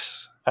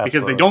books. Because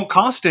Absolutely. they don't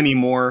cost any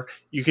more,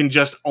 you can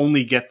just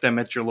only get them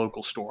at your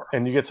local store.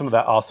 And you get some of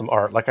that awesome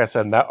art. Like I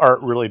said, and that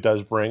art really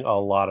does bring a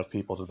lot of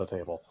people to the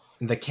table.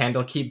 The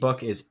Candlekeep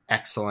book is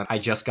excellent. I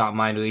just got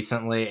mine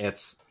recently.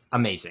 It's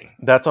amazing.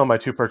 That's on my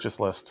to-purchase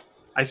list.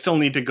 I still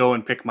need to go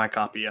and pick my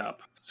copy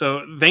up.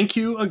 So thank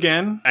you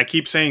again. I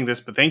keep saying this,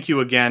 but thank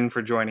you again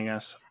for joining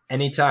us.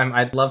 Anytime.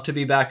 I'd love to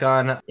be back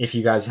on if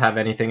you guys have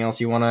anything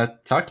else you want to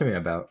talk to me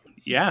about.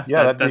 Yeah,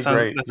 that'd be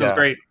sounds great. That sounds Yeah.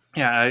 great.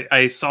 Yeah,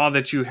 I saw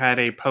that you had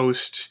a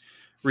post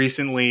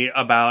recently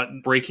about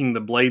breaking the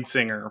Blade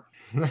Singer.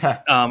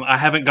 I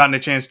haven't gotten a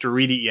chance to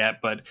read it yet,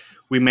 but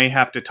we may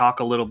have to talk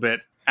a little bit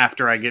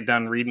after I get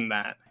done reading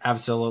that.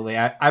 Absolutely.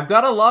 I've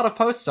got a lot of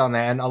posts on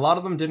there, and a lot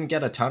of them didn't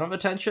get a ton of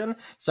attention.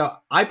 So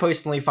I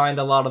personally find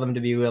a lot of them to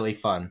be really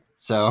fun.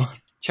 So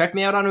check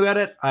me out on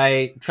Reddit.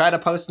 I try to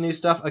post new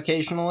stuff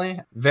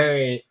occasionally,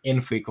 very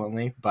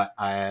infrequently, but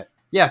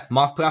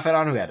Moth Prophet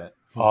on Reddit.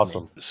 That's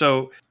Awesome. me.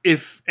 So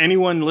if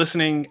anyone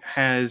listening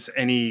has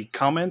any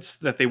comments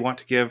that they want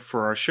to give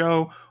for our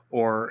show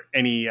or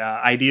any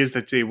ideas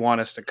that they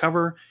want us to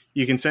cover,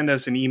 you can send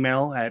us an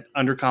email at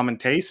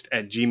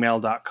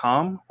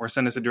undercommontaste@gmail.com or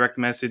send us a direct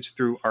message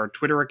through our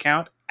Twitter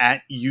account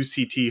at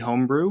UCT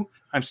Homebrew.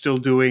 I'm still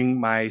doing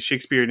my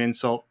Shakespeare and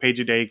Insult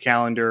page-a-day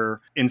calendar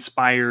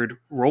inspired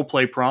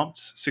roleplay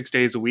prompts 6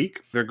 days a week.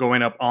 They're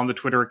going up on the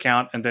Twitter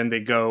account, and then they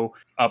go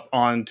up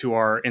onto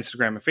our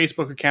Instagram and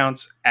Facebook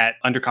accounts at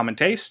Undercommon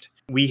Taste.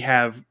 We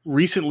have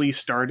recently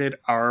started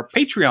our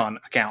Patreon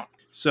account.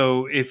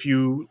 So if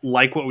you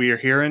like what we are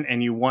hearing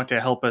and you want to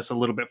help us a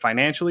little bit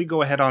financially,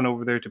 go ahead on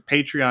over there to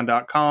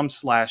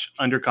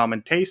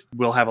patreon.com/undercommontaste.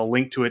 We'll have a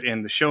link to it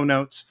in the show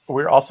notes.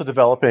 We're also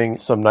developing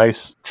some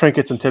nice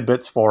trinkets and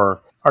tidbits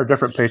for our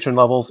different patron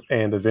levels,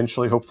 and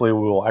eventually, hopefully,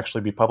 we will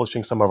actually be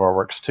publishing some of our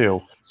works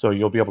too. So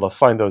you'll be able to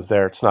find those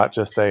there. It's not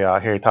just a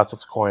here, toss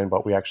us a coin,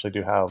 but we actually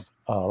do have,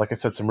 like I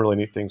said, some really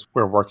neat things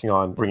we're working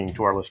on bringing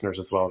to our listeners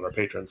as well and our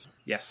patrons.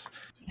 Yes.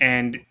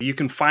 And you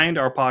can find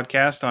our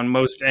podcast on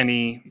most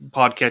any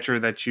podcatcher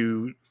that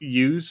you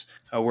use.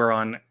 We're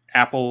on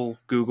Apple,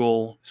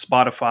 Google,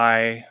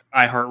 Spotify,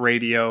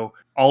 iHeartRadio,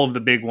 all of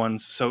the big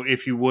ones. So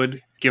if you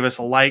would give us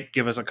a like,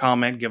 give us a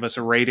comment, give us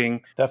a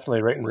rating,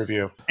 Definitely rate and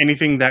review.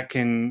 anything that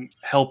can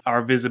help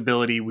our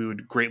visibility, we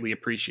would greatly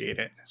appreciate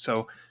it.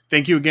 So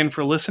thank you again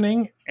for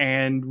listening,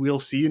 and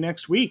we'll see you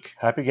next week.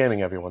 Happy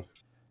gaming, everyone.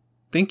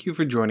 Thank you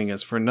for joining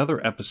us for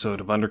another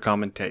episode of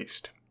Undercommon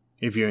Taste.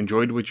 If you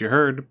enjoyed what you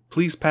heard,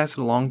 please pass it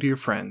along to your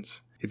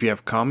friends. If you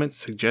have comments,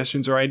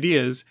 suggestions, or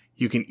ideas,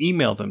 you can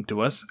email them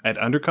to us at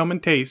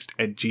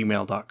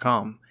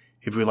undercommontaste@gmail.com.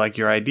 If we like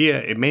your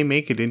idea, it may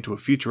make it into a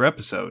future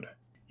episode.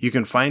 You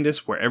can find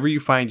us wherever you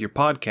find your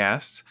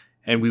podcasts,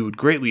 and we would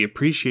greatly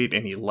appreciate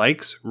any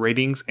likes,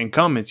 ratings, and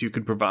comments you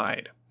could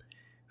provide.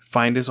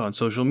 Find us on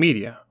social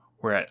media.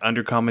 We're at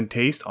Undercommon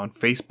Taste on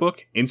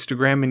Facebook,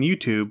 Instagram, and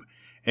YouTube,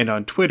 and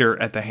on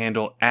Twitter at the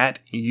handle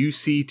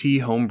 @UCT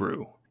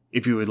Homebrew.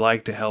 If you would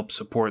like to help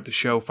support the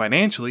show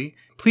financially,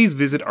 please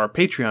visit our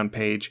Patreon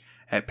page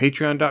at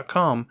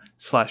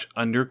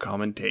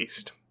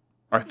patreon.com/undercommontaste.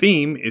 Our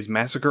theme is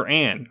Massacre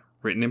Anne,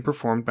 written and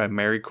performed by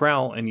Mary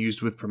Crowell and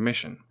used with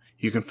permission.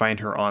 You can find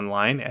her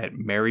online at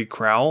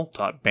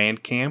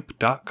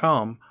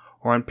marycrowell.bandcamp.com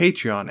or on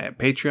Patreon at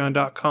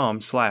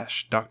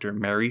patreon.com/Dr.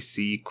 Mary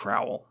C.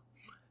 Crowell.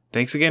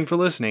 Thanks again for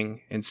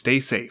listening, and stay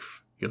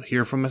safe. You'll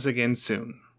hear from us again soon.